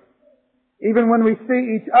way. Even when we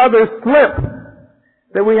see each other slip,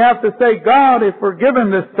 that we have to say, God has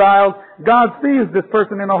forgiven this child. God sees this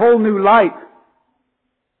person in a whole new light.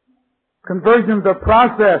 Conversion's a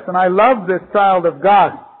process, and I love this child of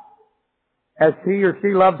God as he or she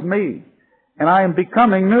loves me, and I am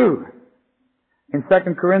becoming new. In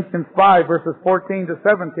 2 Corinthians 5, verses 14 to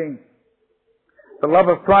 17, The love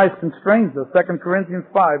of Christ constrains us, 2 Corinthians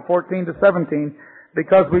 5:14-17,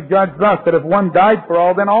 because we judge thus that if one died for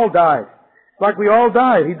all, then all died. It's like we all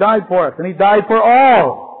died. He died for us, and He died for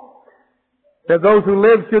all. That those who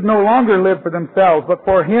live should no longer live for themselves, but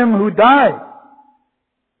for Him who died.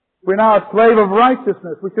 We're now a slave of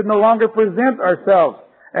righteousness. We should no longer present ourselves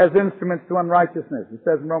as instruments to unrighteousness, it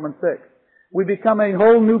says in Romans 6. We become a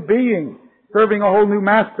whole new being, serving a whole new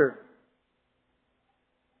master.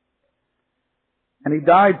 And He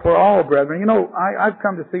died for all, brethren. You know, I've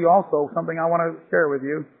come to see also something I want to share with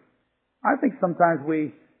you. I think sometimes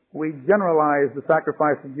we generalize the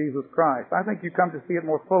sacrifice of Jesus Christ. I think you come to see it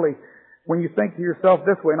more fully when you think to yourself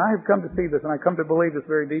this way, and I have come to see this, and I come to believe this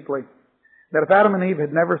very deeply, that if Adam and Eve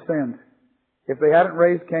had never sinned, if they hadn't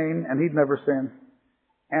raised Cain and he'd never sinned,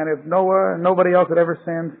 and if Noah and nobody else had ever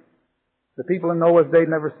sinned, the people in Noah's day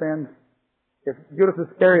never sinned, if Judas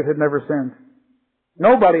Iscariot had never sinned,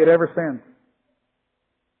 nobody had ever sinned,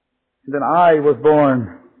 then I was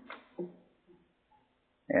born,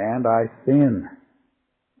 and I sinned.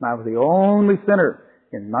 And I was the only sinner.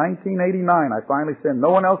 In 1989, I finally sinned. No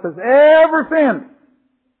one else has ever sinned.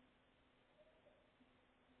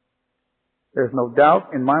 There's no doubt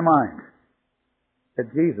in my mind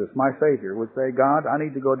that Jesus, my Savior, would say, God, I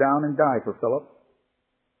need to go down and die for Philip.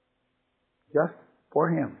 Just for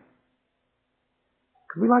him.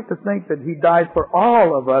 Because we like to think that He died for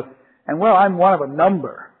all of us, and well, I'm one of a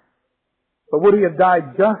number. But would He have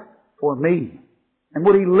died just for me? And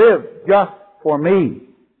would He live just for me?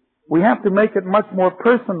 We have to make it much more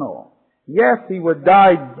personal. Yes, He would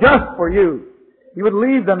die just for you. He would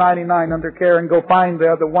leave the 99 under care and go find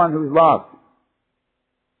the other one who's lost.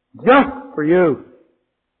 Just for you.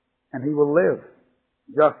 And He will live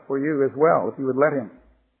just for you as well, if you would let Him.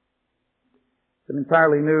 It's an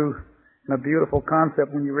entirely new and a beautiful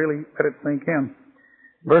concept when you really let it sink in.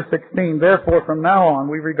 Verse 16, therefore from now on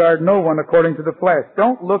we regard no one according to the flesh.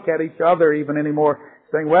 Don't look at each other even anymore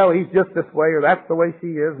saying, well, he's just this way or that's the way she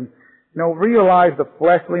is. And, realize the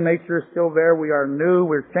fleshly nature is still there. We are new.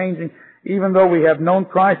 We're changing. Even though we have known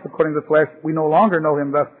Christ according to the flesh, we no longer know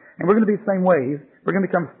Him thus. And we're going to be the same way. We're going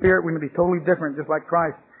to become spirit. We're going to be totally different, just like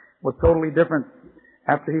Christ was totally different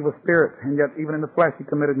after He was spirit. And yet, even in the flesh, He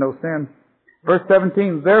committed no sin. Verse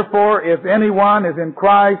 17, therefore, if anyone is in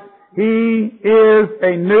Christ, he is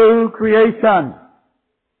a new creation.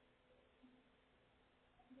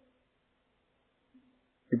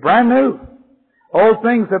 He's brand new. Old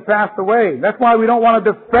things have passed away. That's why we don't want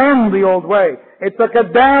to defend the old way. It's a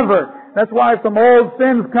cadaver. That's why if some old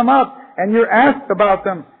sins come up and you're asked about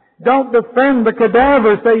them, don't defend the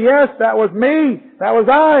cadaver. Say, yes, that was me. That was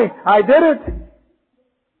I did it.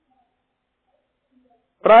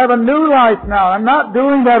 But I have a new life now. I'm not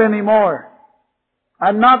doing that anymore.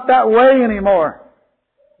 I'm not that way anymore.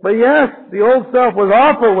 But yes, the old self was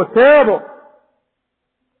awful, was terrible.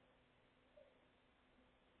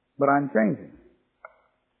 But I'm changing.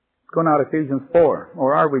 Let's go now to Ephesians 4.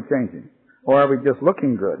 Or are we changing? Or are we just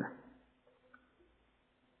looking good?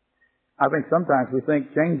 I think sometimes we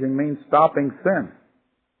think changing means stopping sin.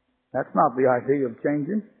 That's not the idea of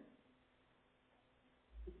changing.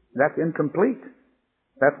 That's incomplete.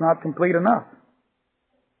 That's not complete enough.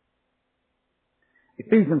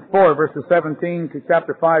 Ephesians 4 verses 17 to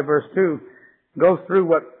chapter 5 verse 2 goes through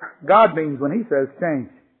what God means when He says change.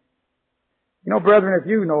 Brethren, if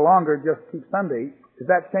you no longer just keep Sunday, is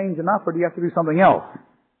that change enough or do you have to do something else?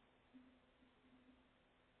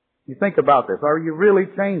 You think about this. Are you really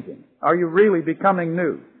changing? Are you really becoming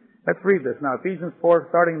new? Let's read this now. Ephesians 4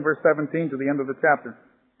 starting in verse 17 to the end of the chapter.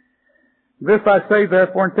 This I say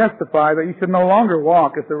therefore and testify that you should no longer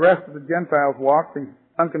walk as the rest of the Gentiles walk, the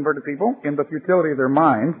unconverted people, in the futility of their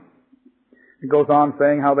minds. It goes on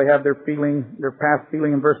saying how they have their past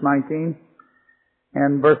feeling in verse 19.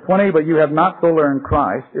 And verse 20, but you have not so learned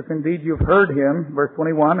Christ, if indeed you've heard Him, verse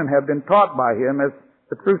 21, and have been taught by Him as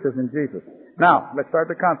the truth is in Jesus. Now, let's start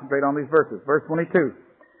to concentrate on these verses. Verse 22,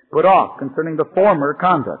 put off concerning the former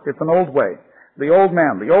conduct. It's an old way. The old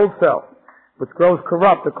man, the old self, which grows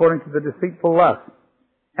corrupt according to the deceitful lust.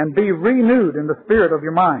 And be renewed in the spirit of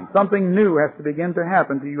your mind. Something new has to begin to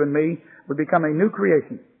happen to you and me. We become a new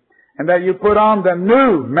creation. And that you put on the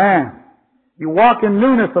new man. You walk in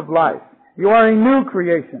newness of life. You are a new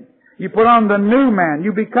creation. You put on the new man.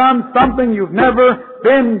 You become something you've never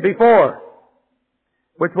been before,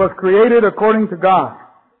 which was created according to God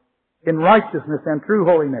in righteousness and true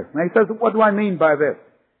holiness. Now He says, what do I mean by this?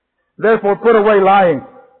 Therefore put away lying.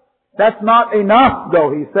 That's not enough,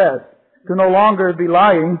 though, He says, to no longer be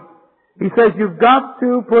lying. He says you've got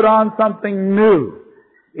to put on something new.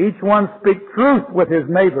 Each one speak truth with his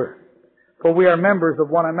neighbor, for we are members of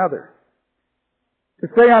one another. To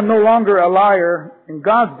say I'm no longer a liar in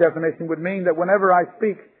God's definition would mean that whenever I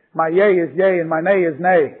speak, my yea is yea and my nay is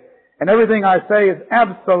nay. And everything I say is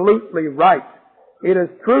absolutely right. It is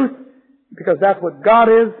truth because that's what God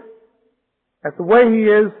is. That's the way He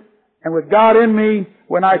is. And with God in me,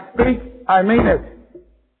 when I speak, I mean it.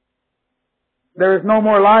 There is no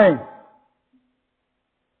more lying.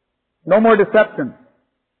 No more deception.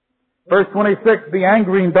 Verse 26, be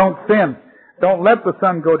angry and don't sin. Don't let the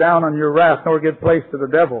sun go down on your wrath, nor give place to the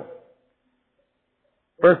devil.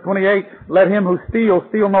 Verse 28, let him who steals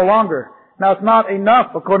steal no longer. Now it's not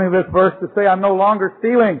enough, according to this verse, to say I'm no longer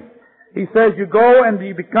stealing. He says you go and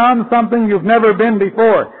you become something you've never been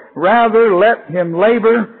before. Rather, let him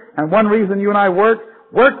labor. And one reason you and I work,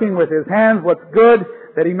 working with his hands what's good,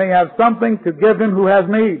 that he may have something to give him who has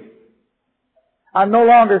need. I'm no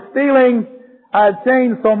longer stealing. I have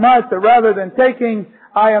changed so much that rather than taking,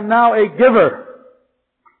 I am now a giver.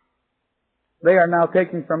 They are now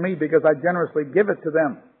taking from me because I generously give it to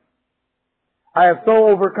them. I have so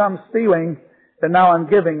overcome stealing that now I'm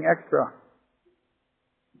giving extra.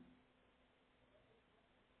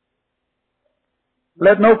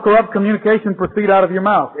 Let no corrupt communication proceed out of your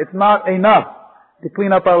mouth. It's not enough to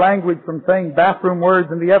clean up our language from saying bathroom words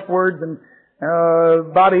and the F words and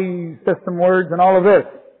body system words and all of this.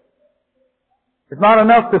 It's not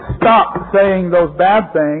enough to stop saying those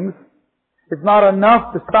bad things. It's not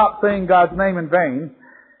enough to stop saying God's name in vain.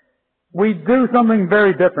 We do something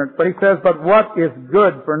very different. But he says, but what is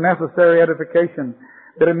good for necessary edification,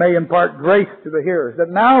 that it may impart grace to the hearers. That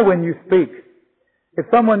now when you speak, if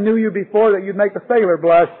someone knew you before that you'd make the sailor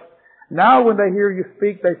blush, now when they hear you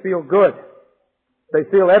speak, they feel good. They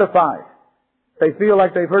feel edified. They feel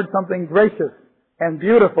like they've heard something gracious and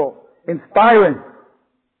beautiful, inspiring.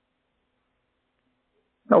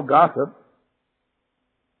 No gossip.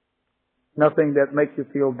 Nothing that makes you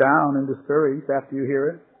feel down and discouraged after you hear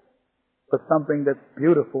it, but something that's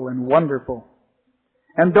beautiful and wonderful.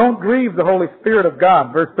 And don't grieve the Holy Spirit of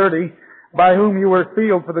God, verse 30, by whom you were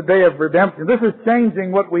sealed for the day of redemption. This is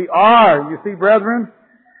changing what we are, you see, brethren.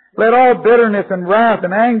 Let all bitterness and wrath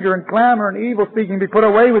and anger and clamor and evil speaking be put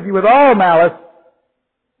away with you with all malice.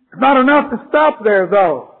 It's not enough to stop there,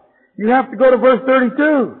 though. You have to go to verse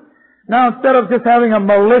 32. Now, instead of just having a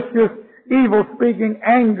malicious, evil speaking,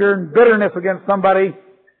 anger and bitterness against somebody,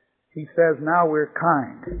 he says, now we're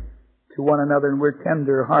kind to one another and we're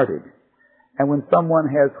tender hearted. And when someone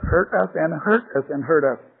has hurt us and hurt us and hurt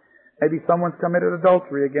us, maybe someone's committed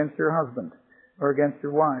adultery against your husband or against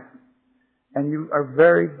your wife, and you are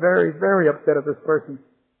very, very, very upset at this person.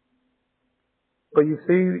 But you've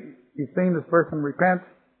seen this person repent,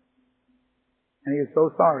 and he is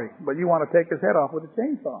so sorry. But you want to take his head off with a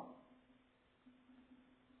chainsaw.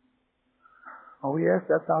 Oh yes,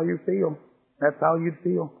 that's how you feel. That's how you'd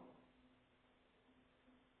feel.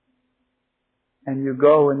 And you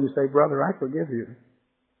go and you say, brother, I forgive you.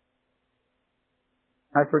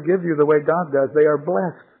 I forgive you the way God does. They are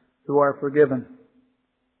blessed who are forgiven.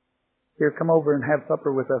 Here, come over and have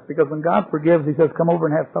supper with us. Because when God forgives, He says, come over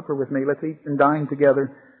and have supper with me. Let's eat and dine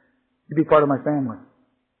together. You be part of my family.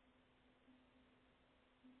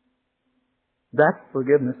 That's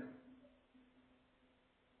forgiveness.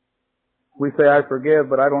 We say, I forgive,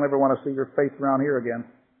 but I don't ever want to see your face around here again.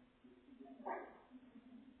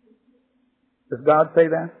 Does God say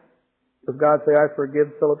that? Does God say, I forgive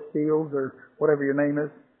Philip Shields or whatever your name is?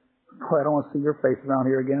 Oh, I don't want to see your face around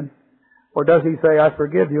here again. Or does He say, I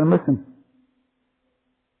forgive you, and listen.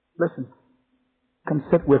 Listen. Come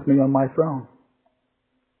sit with me on my throne.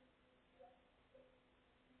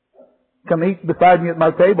 Come eat beside me at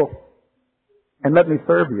my table. And let me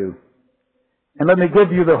serve you. And let me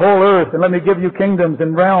give you the whole earth. And let me give you kingdoms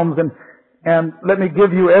and realms. And let me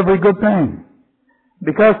give you every good thing.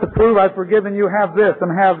 Because to prove I've forgiven you, have this,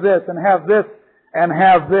 and have this, and have this, and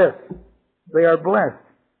have this. They are blessed,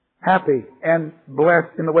 happy, and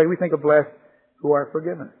blessed in the way we think of blessed, who are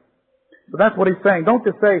forgiven. So that's what he's saying. Don't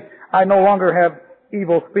just say, I no longer have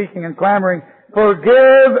evil speaking and clamoring.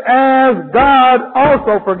 Forgive as God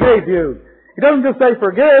also forgave you. He doesn't just say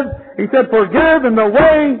forgive. He said forgive in the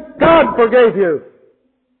way God forgave you.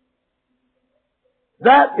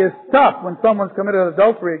 That is tough when someone's committed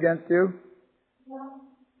adultery against you.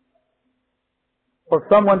 Or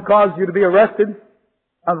someone caused you to be arrested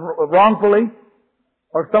wrongfully.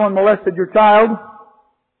 Or someone molested your child.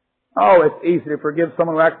 Oh, it's easy to forgive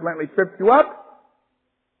someone who accidentally tripped you up.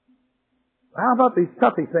 How about these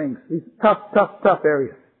toughy things? These tough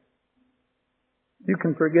areas. You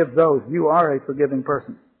can forgive those. You are a forgiving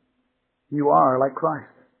person. You are like Christ.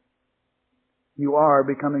 You are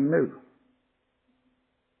becoming new.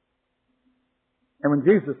 And when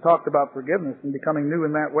Jesus talked about forgiveness and becoming new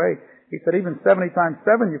in that way, He said even 70 times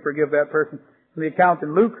 7 you forgive that person. In the account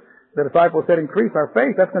in Luke, the disciples said, increase our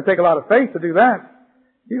faith. That's going to take a lot of faith to do that.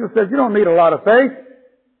 Jesus says, you don't need a lot of faith.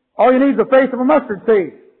 All you need is the faith of a mustard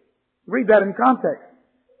seed. Read that in context.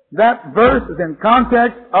 That verse is in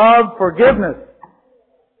context of forgiveness.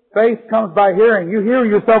 Faith comes by hearing. You hear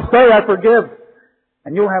yourself say, I forgive.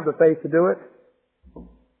 And you'll have the faith to do it.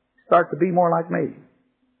 Start to be more like me.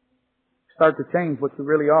 Start to change what you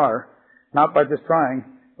really are. Not by just trying,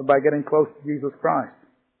 but by getting close to Jesus Christ.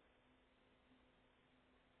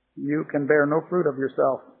 You can bear no fruit of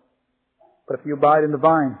yourself. But if you abide in the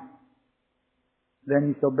vine, then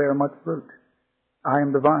you shall bear much fruit. I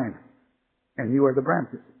am the vine, and you are the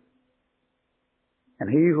branches. And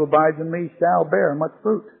he who abides in me shall bear much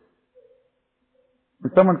fruit.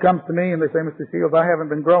 When someone comes to me and they say, Mr. Shields, I haven't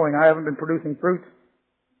been growing, I haven't been producing fruit,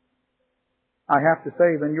 I have to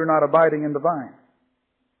say, then you're not abiding in the vine.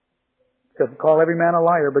 Because call every man a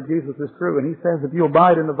liar, but Jesus is true. And he says, if you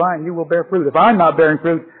abide in the vine, you will bear fruit. If I'm not bearing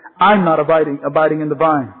fruit, I'm not abiding in the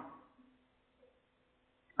vine.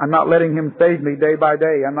 I'm not letting Him save me day by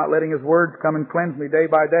day. I'm not letting His words come and cleanse me day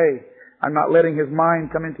by day. I'm not letting His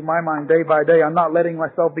mind come into my mind day by day. I'm not letting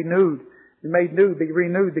myself be nude, be made new, be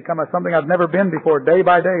renewed, become something I've never been before, day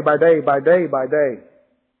by day, by day, by day, by day.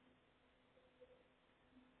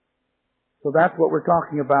 So that's what we're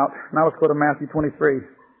talking about. Now let's go to Matthew 23.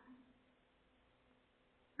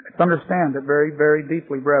 Let's understand it very, very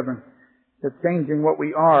deeply, brethren, that changing what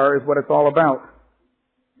we are is what it's all about.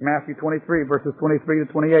 Matthew 23, verses 23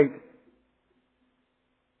 to 28.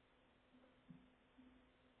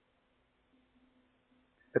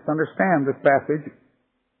 Let's understand this passage.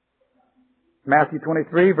 Matthew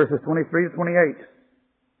 23, verses 23 to 28.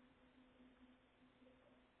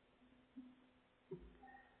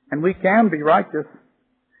 And we can be righteous.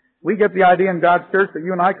 We get the idea in God's church that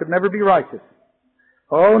you and I could never be righteous.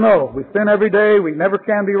 Oh no, we sin every day, we never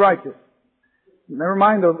can be righteous. Never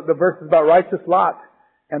mind the verses about righteous Lot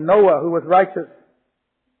and Noah, who was righteous.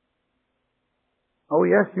 Oh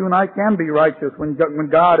yes, you and I can be righteous when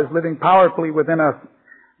God is living powerfully within us.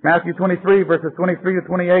 Matthew 23, verses 23 to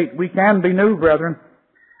 28. We can be new, brethren.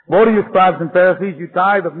 Woe to you, scribes and Pharisees, you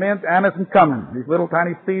tithe of mint, anise, and cumin, these little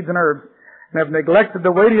tiny seeds and herbs, and have neglected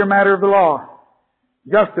the weightier matter of the law,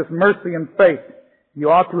 justice, mercy, and faith. You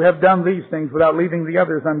ought to have done these things without leaving the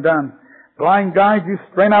others undone. Blind guides, you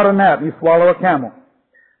strain out a gnat, and you swallow a camel.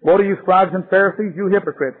 Woe to you, scribes and Pharisees, you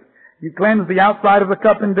hypocrites! You cleanse the outside of the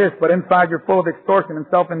cup and dish, but inside you're full of extortion and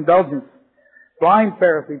self-indulgence. Blind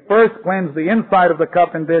Pharisee, first cleanse the inside of the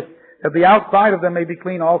cup and dish, that the outside of them may be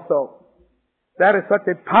clean also. That is such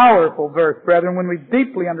a powerful verse, brethren, when we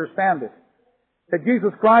deeply understand it. That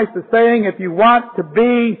Jesus Christ is saying, if you want to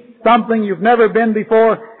be something you've never been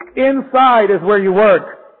before, inside is where you work.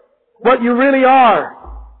 What you really are.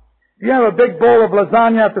 If you have a big bowl of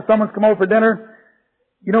lasagna after someone's come over for dinner,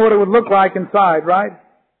 you know what it would look like inside, right?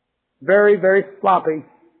 Very, very sloppy.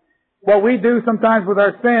 What we do sometimes with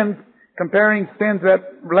our sins, comparing sins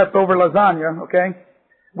that left over lasagna, okay?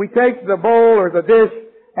 We take the bowl or the dish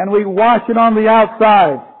and we wash it on the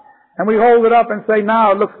outside. And we hold it up and say,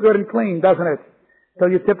 now it looks good and clean, doesn't it? Till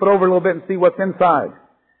you tip it over a little bit and see what's inside.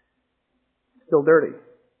 Still dirty.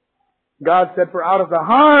 God said, for out of the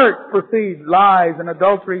heart proceed lies and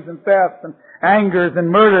adulteries and thefts and angers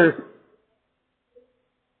and murders.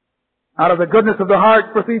 Out of the goodness of the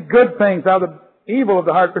heart proceed good things. Out of the evil of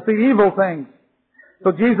the heart proceed evil things.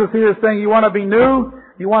 So Jesus here is saying, you want to be new?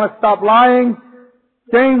 You want to stop lying?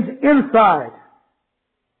 Change inside.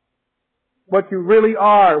 What you really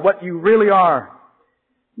are. What you really are.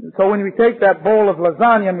 So when we take that bowl of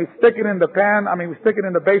lasagna and we stick it in the we stick it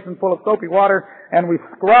in the basin full of soapy water and we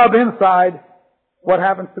scrub inside, what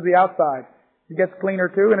happens to the outside? It gets cleaner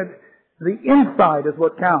too, and the inside is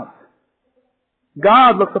what counts.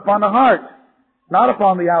 God looks upon the heart, not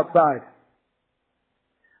upon the outside.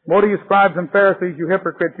 Woe to you, scribes and Pharisees, you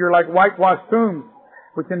hypocrites! You're like whitewashed tombs,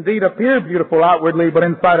 which indeed appear beautiful outwardly, but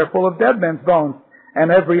inside are full of dead men's bones and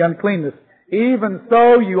every uncleanness. Even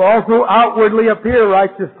so, you also outwardly appear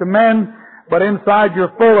righteous to men, but inside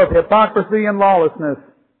you're full of hypocrisy and lawlessness.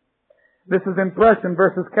 This is impression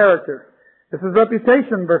versus character. This is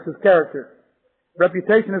reputation versus character.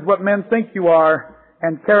 Reputation is what men think you are,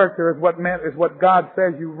 and character is what God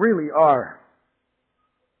says you really are.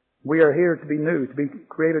 We are here to be new, to be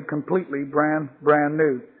created completely brand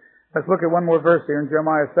new. Let's look at one more verse here in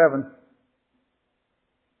Jeremiah 7.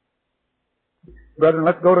 Brethren,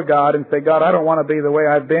 let's go to God and say, God, I don't want to be the way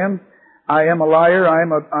I've been. I am a liar. I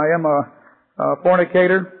am a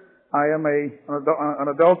fornicator. I am an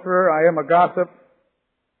adulterer. I am a gossip.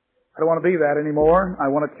 I don't want to be that anymore. I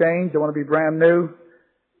want to change. I want to be brand new.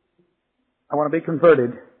 I want to be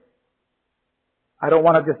converted. I don't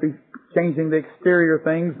want to just be changing the exterior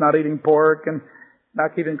things, not eating pork and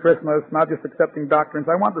not keeping Christmas, not just accepting doctrines.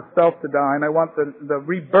 I want the self to die, and I want the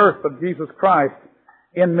rebirth of Jesus Christ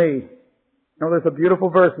in me. You know, there's a beautiful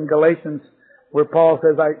verse in Galatians where Paul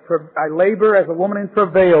says, I labor as a woman in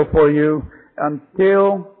travail for you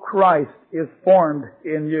until Christ is formed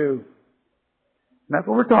in you. And that's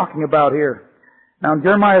what we're talking about here. Now in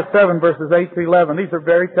Jeremiah 7 verses 8 to 11, these are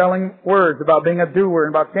very telling words about being a doer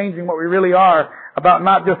and about changing what we really are, about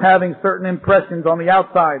not just having certain impressions on the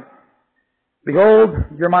outside. Behold,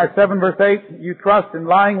 Jeremiah 7 verse 8, you trust in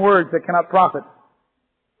lying words that cannot profit.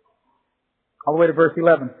 All the way to verse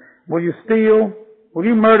 11. Will you steal? Will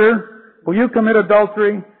you murder? Will you commit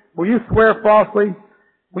adultery? Will you swear falsely?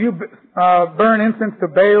 Will you burn incense to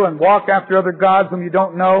Baal and walk after other gods whom you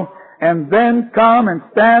don't know? And then come and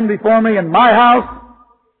stand before me in my house,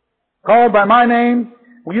 called by my name?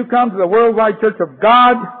 Will you come to the worldwide church of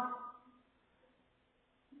God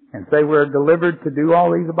and say we're delivered to do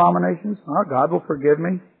all these abominations? Oh, God will forgive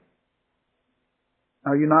me.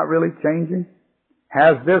 Are you not really changing?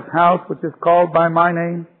 Has this house, which is called by my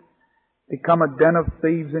name, become a den of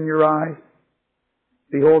thieves in your eyes?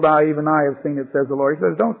 Behold, even I have seen it, says the Lord. He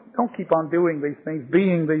says, don't keep on doing these things,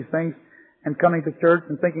 being these things, and coming to church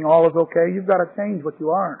and thinking all is okay. You've got to change what you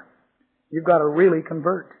are. You've got to really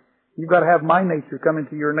convert. You've got to have my nature come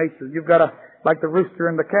into your nature. You've got to, like the rooster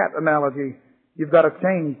and the cat analogy, you've got to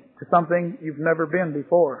change to something you've never been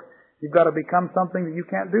before. You've got to become something that you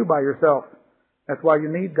can't do by yourself. That's why you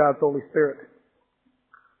need God's Holy Spirit.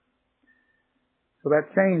 So that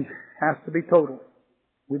change has to be total.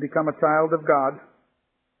 We become a child of God.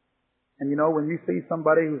 And you know, when you see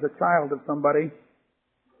somebody who's a child of somebody,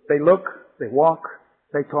 they look, they walk,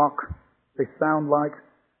 they talk, they sound like,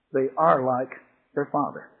 they are like their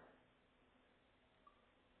father.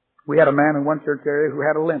 We had a man in one church area who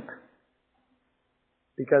had a limp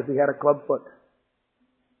because he had a club foot.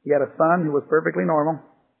 He had a son who was perfectly normal.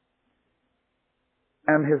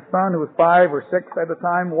 And his son, who was 5 or 6 at the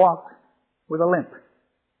time, walked with a limp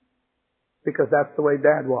because that's the way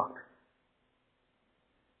Dad walked.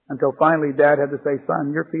 Until finally Dad had to say,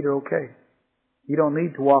 son, your feet are okay. You don't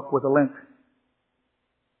need to walk with a limp.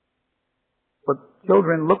 But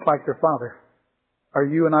children look like their father. Are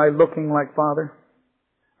you and I looking like Father?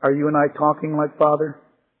 Are you and I talking like Father?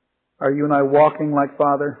 Are you and I walking like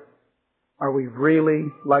Father? Are we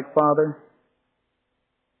really like Father?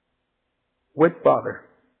 Which Father?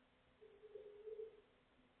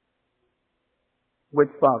 Which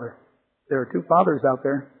Father? There are two fathers out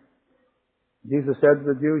there. Jesus said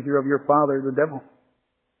to the Jews, you're of your father, the devil.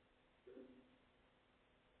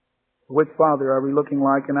 Which Father are we looking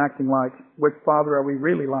like and acting like? Which Father are we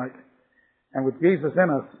really like? And with Jesus in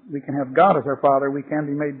us, we can have God as our Father. We can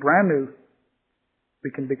be made brand new.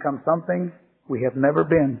 We can become something we have never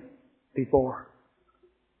been before.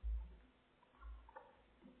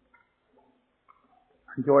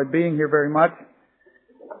 Enjoyed being here very much.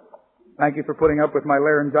 Thank you for putting up with my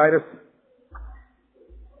laryngitis.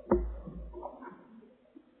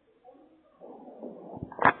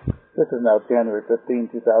 This is now January 15,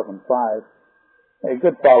 2005. A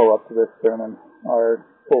good follow-up to this sermon. Our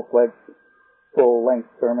full-length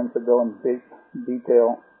sermons that go in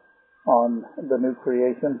detail on the new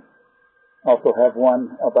creation. Also have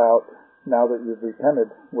one about now that you've repented,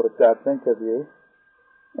 what does God think of you?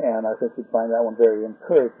 And I think you'd find that one very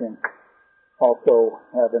encouraging. Also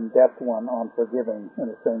have in-depth one on forgiving in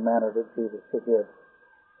the same manner that Jesus forgives.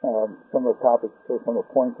 Some of the topics or some of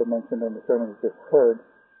the points I mentioned in the sermon you just heard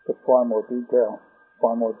with far more detail,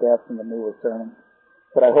 far more depth in the newer sermon.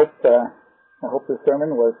 But I hope this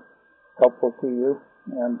sermon was helpful to you,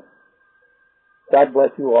 and God bless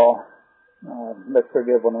you all. Let's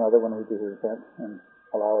forgive one another when we do repent and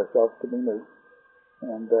allow ourselves to be new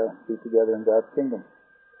and be together in God's kingdom.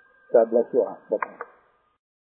 God bless you all. Bye-bye.